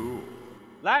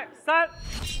来，3、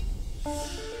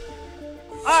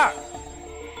2、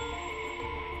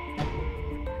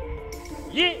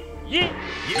1，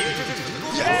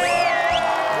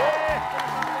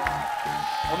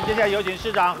我们接下来有请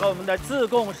市长和我们的自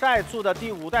贡晒醋的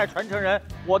第5代传承人，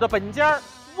我的本家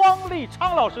汪立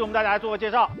昌老师，我们大家来做个介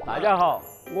绍。大家好，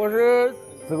我是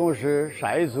自贡市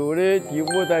晒醋的第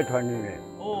5代传承人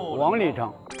汪立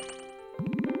昌。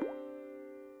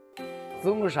自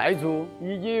贡晒醋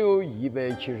已经有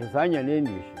173年的历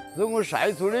史。自贡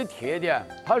晒醋的特点，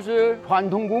它是传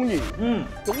统工艺，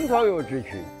中草药制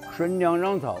曲，纯粮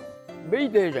瓤草，没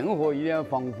得任何一点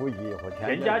防腐剂和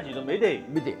添加剂都没得。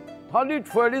它的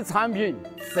出来的产品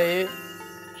色、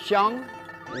香、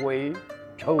味、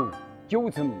臭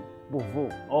9层不符。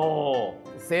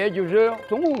色就是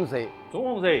棕红色，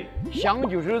香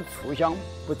就是醋香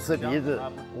不刺鼻子，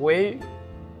味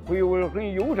回味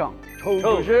很悠长，臭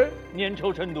就是粘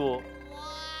稠程度。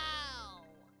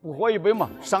不喝一杯嘛，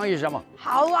赏一下嘛。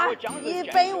好啊，一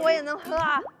杯我也能喝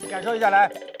啊。感受一下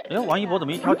来。哎，王一博怎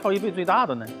么一挑一杯最大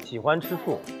的呢？喜欢吃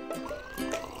醋。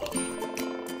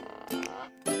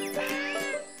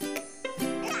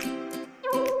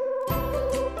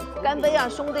干杯啊，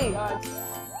兄弟！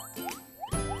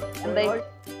干杯！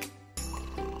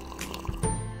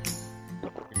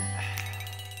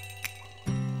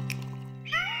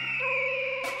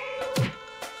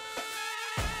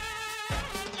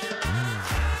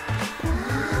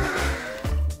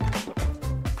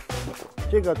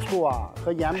这个醋啊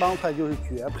和盐帮菜就是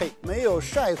绝配，没有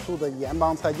晒醋的盐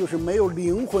帮菜就是没有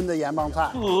灵魂的盐帮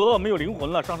菜。没有灵魂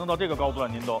了，上升到这个高度了，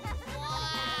您都。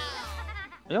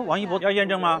哎，王一博要验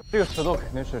证吗？这个石头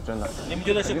肯定是真的。你们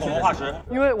觉得是恐龙化石？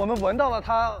因为我们闻到了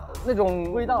它那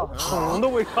种味道，恐龙的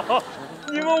味道。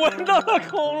你们闻到了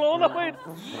恐龙的味道。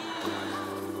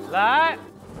来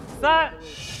，3、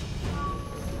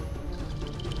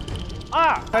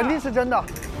2，肯定是真的。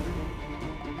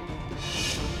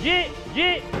1。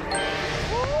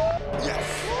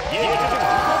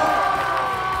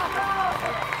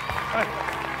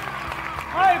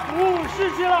太不士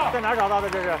气了！在哪儿找到的？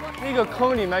这是那个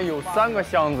坑里面有3个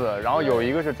箱子，然后有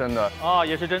一个是真的啊，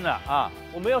也是真的啊。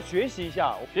我们要学习一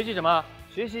下，学习什么？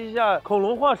学习一下恐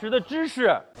龙化石的知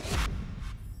识。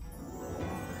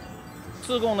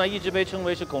自贡呢一直被称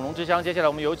为是恐龙之乡，接下来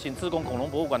我们有请自贡恐龙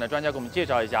博物馆的专家给我们介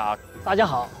绍一下啊。大家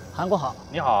好，韩国好，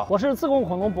你好，我是自贡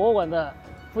恐龙博物馆的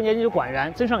副研究馆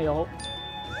员曾尚游。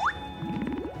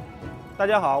大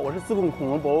家好，我是自贡恐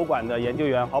龙博物馆的研究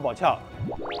员郝宝翘。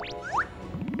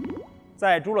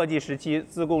在侏罗纪时期，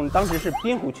自贡当时是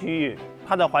滨湖区域，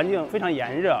它的环境非常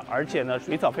炎热，而且呢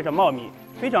水草非常茂密，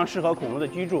非常适合恐龙的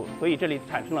居住，所以这里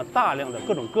产生了大量的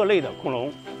各种各类的恐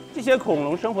龙。这些恐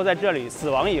龙生活在这里，死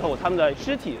亡以后，它们的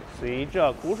尸体随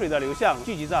着湖水的流向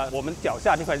聚集在我们脚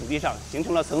下这块土地上，形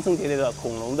成了层层叠叠的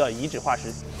恐龙的遗址化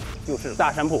石，就是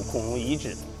大山铺恐龙遗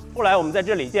址。后来我们在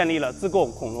这里建立了自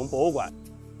贡恐龙博物馆，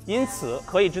因此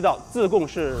可以知道自贡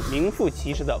是名副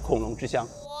其实的恐龙之乡。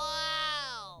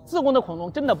自贡的恐龙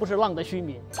真的不是浪得虚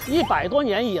名，100多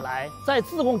年以来，在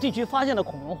自贡地区发现的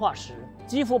恐龙化石，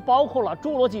几乎包括了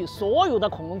侏罗纪所有的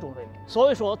恐龙种类。所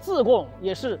以说，自贡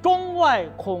也是中外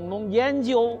恐龙研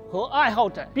究和爱好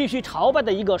者必须朝拜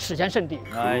的一个史前圣地。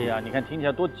哎呀，你看听起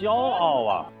来多骄傲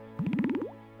啊！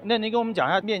那您给我们讲一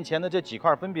下面前的这几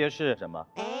块分别是什么？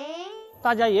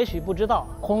大家也许不知道，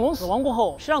恐龙死亡过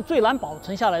后，实际上最难保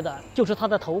存下来的就是它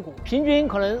的头骨。平均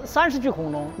可能30具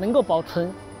恐龙能够保存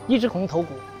1只恐龙头骨。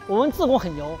我们自贡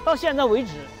很牛，到现在为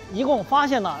止，一共发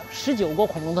现了19个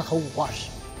恐龙的头骨化石，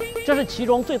这是其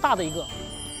中最大的一个，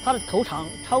它的头长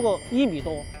超过1米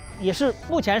多，也是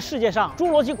目前世界上侏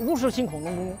罗纪50型恐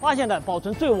龙中发现的保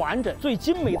存最完整、最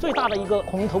精美、最大的一个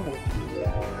恐龙头骨。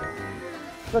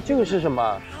那这个是什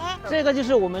么？这个就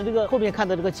是我们这个后面看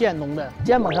的这个剑龙的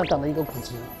肩膀上长的一个骨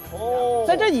肌。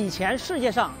在这以前，世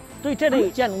界上对这类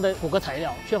剑龙的骨骼材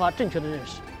料缺乏正确的认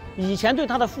识，以前对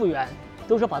它的复原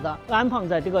都是把它安放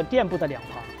在这个垫部的2旁。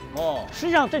实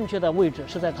际上正确的位置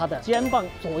是在它的肩膀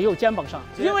左右肩膀上，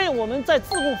因为我们在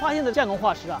自贡发现的剑龙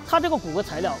化石啊，它这个骨骼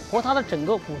材料和它的整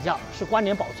个骨架是关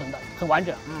联保存的，很完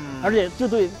整，而且就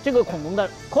对这个恐龙的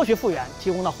科学复原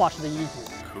提供了化石的依据。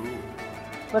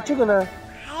那这个呢？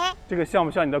这个像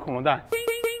不像你的恐龙蛋？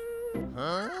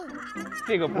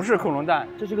这个不是恐龙蛋，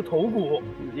这是个头骨，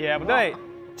也不对，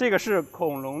这个是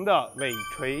恐龙的尾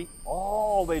锤。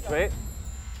尾锤。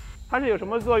它是有什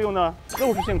么作用呢？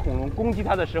肉食性恐龙攻击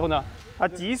它的时候呢，它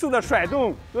急速的甩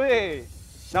动，对，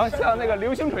然后像那个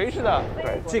流星锤似的，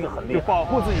对，这个很厉害，就保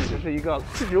护自己，这是一个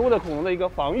吃植物的恐龙的一个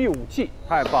防御武器。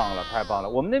太棒了，太棒了！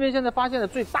我们那边现在发现的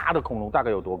最大的恐龙大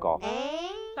概有多高？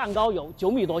蛋高有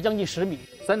9米多，将近10米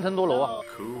，3层多楼啊。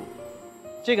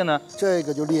这个呢？这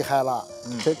个就厉害了。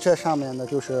这上面呢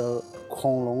就是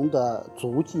恐龙的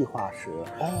足迹化石。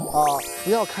不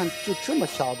要看就这么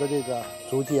小的这个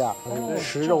足迹啊，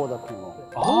食肉的恐龙。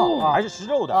还是食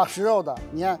肉的食肉的。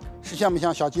你看是像不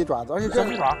像小鸡爪子？而且这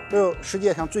是世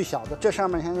界上最小的。这上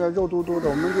面像个肉嘟嘟的，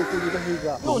我们就估计这是一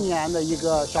个6年的一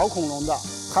个小恐龙的。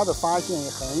它的发现也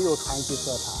很有传奇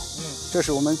色彩。这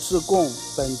是我们自贡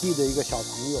本地的一个小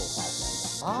朋友发现的。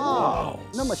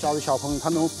那么小的小朋友，他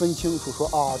能分清楚说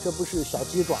这不是小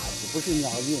鸡爪子，不是鸟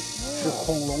印，是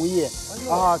恐龙印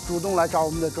主动来找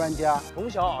我们的专家，从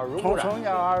小耳濡目染，从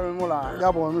小耳濡目染。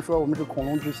要不我们说我们是恐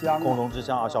龙之乡。恐龙之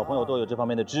乡小朋友都有这方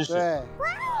面的知识。对。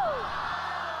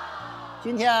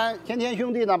今天天天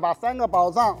兄弟呢，把3个宝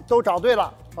藏都找对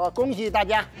了，恭喜大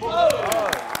家。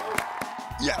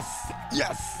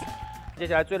Yes。接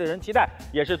下来最令人期待，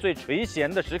也是最垂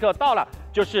涎的时刻到了，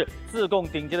就是自贡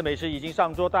顶级的美食已经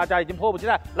上桌，大家已经迫不及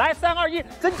待。来，3、2、1，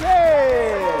增切！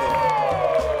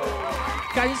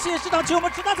感谢市场请我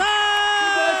们吃大餐，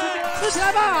吃起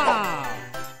来吧！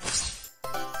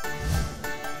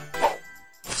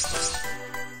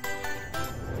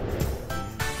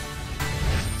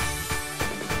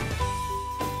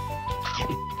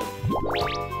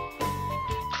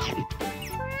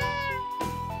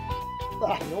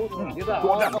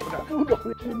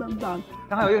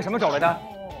刚才有一个什么肘来着？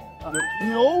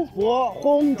牛佛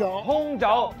烘肘。烘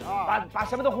肘把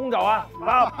什么都烘肘啊？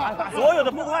把所有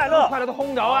的不快乐都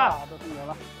烘肘啊！都烘肘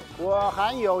了。我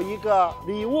还有一个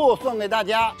礼物送给大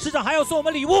家，市长还要送我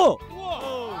们礼物。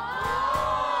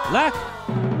来，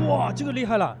哇，这个厉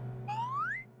害了！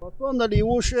我送的礼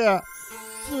物是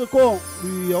自贡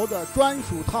旅游的专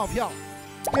属套票，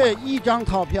这1张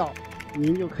套票。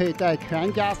您就可以带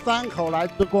全家3口来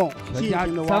自贡尽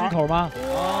情的玩。3口吗？1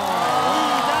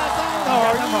家3口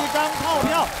，1张套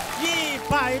票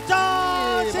，100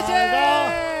张，谢谢。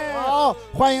好，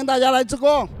欢迎大家来自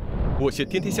贡。我是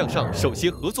天天向上首席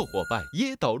合作伙伴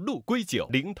椰岛鹿龟酒，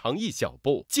零糖1小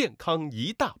步，健康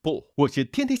1大步。我是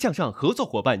天天向上合作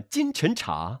伙伴金晨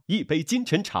茶，一杯金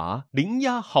晨茶，零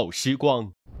压好时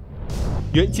光。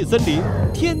元气森林，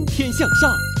天天向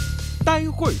上，待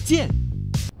会儿见。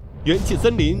元气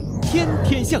森林，天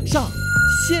天向上，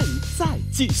现在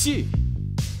继续。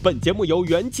本节目由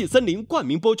元气森林冠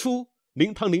名播出，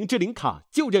零糖零脂零卡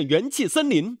就认元气森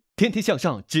林。天天向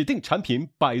上指定产品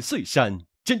百岁山，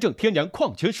真正天然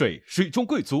矿泉水，水中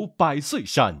贵族百岁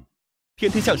山。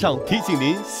天天向上提醒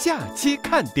您下期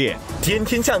看点。天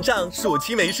天向上暑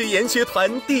期美食研学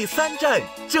团第3站，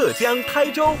浙江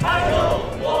台州。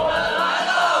我们来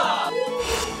了！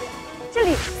这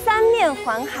里3面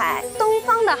环海，东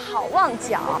方的好望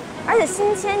角，而且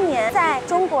新千年在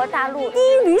中国大陆第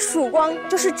一缕曙光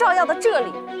就是照耀的这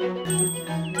里。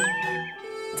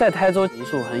在台州民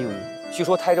宿很有名，据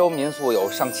说台州民宿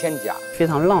有上千家，非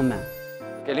常浪漫。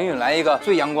给凌允来一个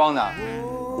最阳光的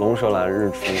龙舌兰日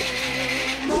出。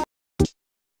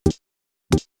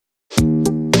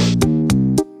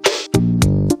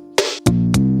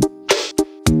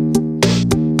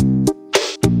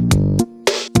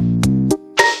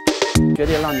绝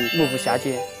对让你目不暇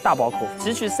接，大饱口福。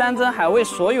汲取山珍海味，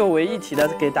所有为一体的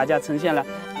给大家呈现了。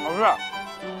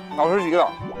好吃极了。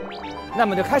那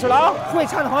么就开始了啊！会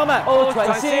唱的朋友们，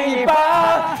转新一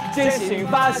把，艰辛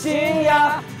发新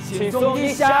呀，轻松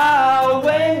一下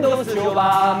，Windows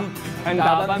 98，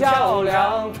打扮漂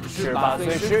亮，18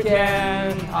岁是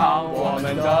天堂，我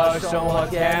们的生活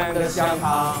甜得像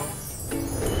糖。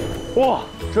哇，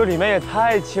这里面也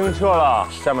太清澈了，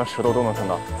下面石头都能看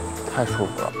到，太舒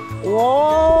服了。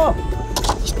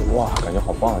哇，感觉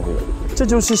好棒啊！这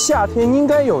就是夏天应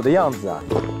该有的样子啊！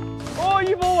哦，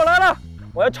一博，我来了，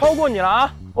我要超过你了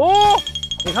啊！哦，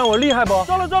你看我厉害不？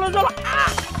撞了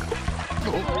啊！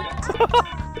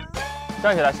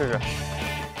站起来试试。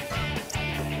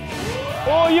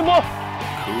哦，一博，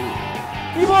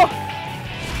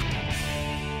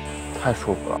太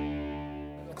舒服了。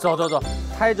走，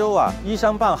台州啊，依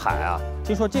山傍海啊，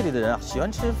听说这里的人啊喜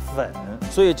欢吃粉，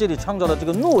所以这里创造了这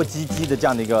个糯叽叽的这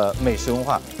样的一个美食文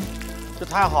化，这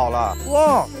太好了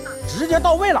哇！直接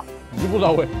到位了，一步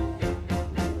到位。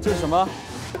这是什么？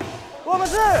我们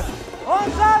是红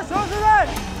山手指队，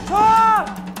冲！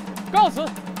告辞，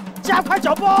加快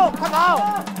脚步，快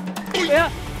跑！等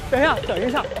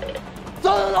一下，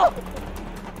走！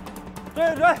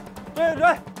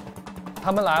追！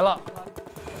他们来了。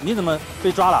你怎么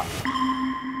被抓了？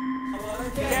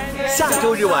下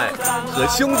周日晚，和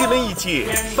兄弟们一起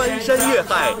翻山越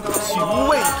海，寻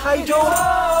味台州。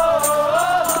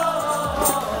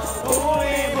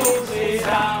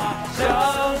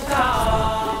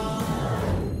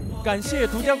感谢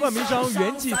独家冠名商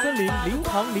元气森林零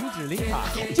糖零脂零卡，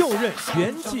就任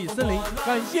元气森林。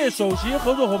感谢首席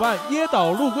合作伙伴椰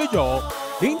岛鹿龟酒，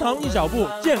零糖一小步，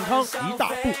健康一大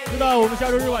步。那我们下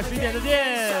周日晚11点再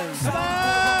见，拜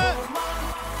拜。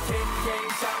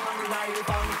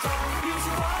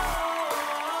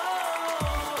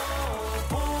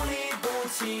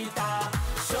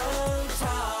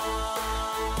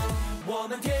我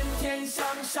们天天向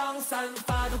上，散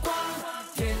发的光，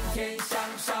天天向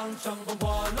上，乘风破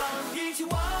浪，一起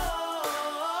玩，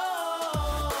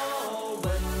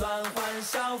温暖欢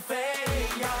笑飞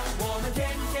扬。我们天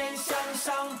天向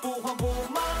上，不慌不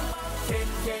忙，天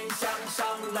天向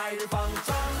上，来日方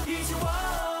长。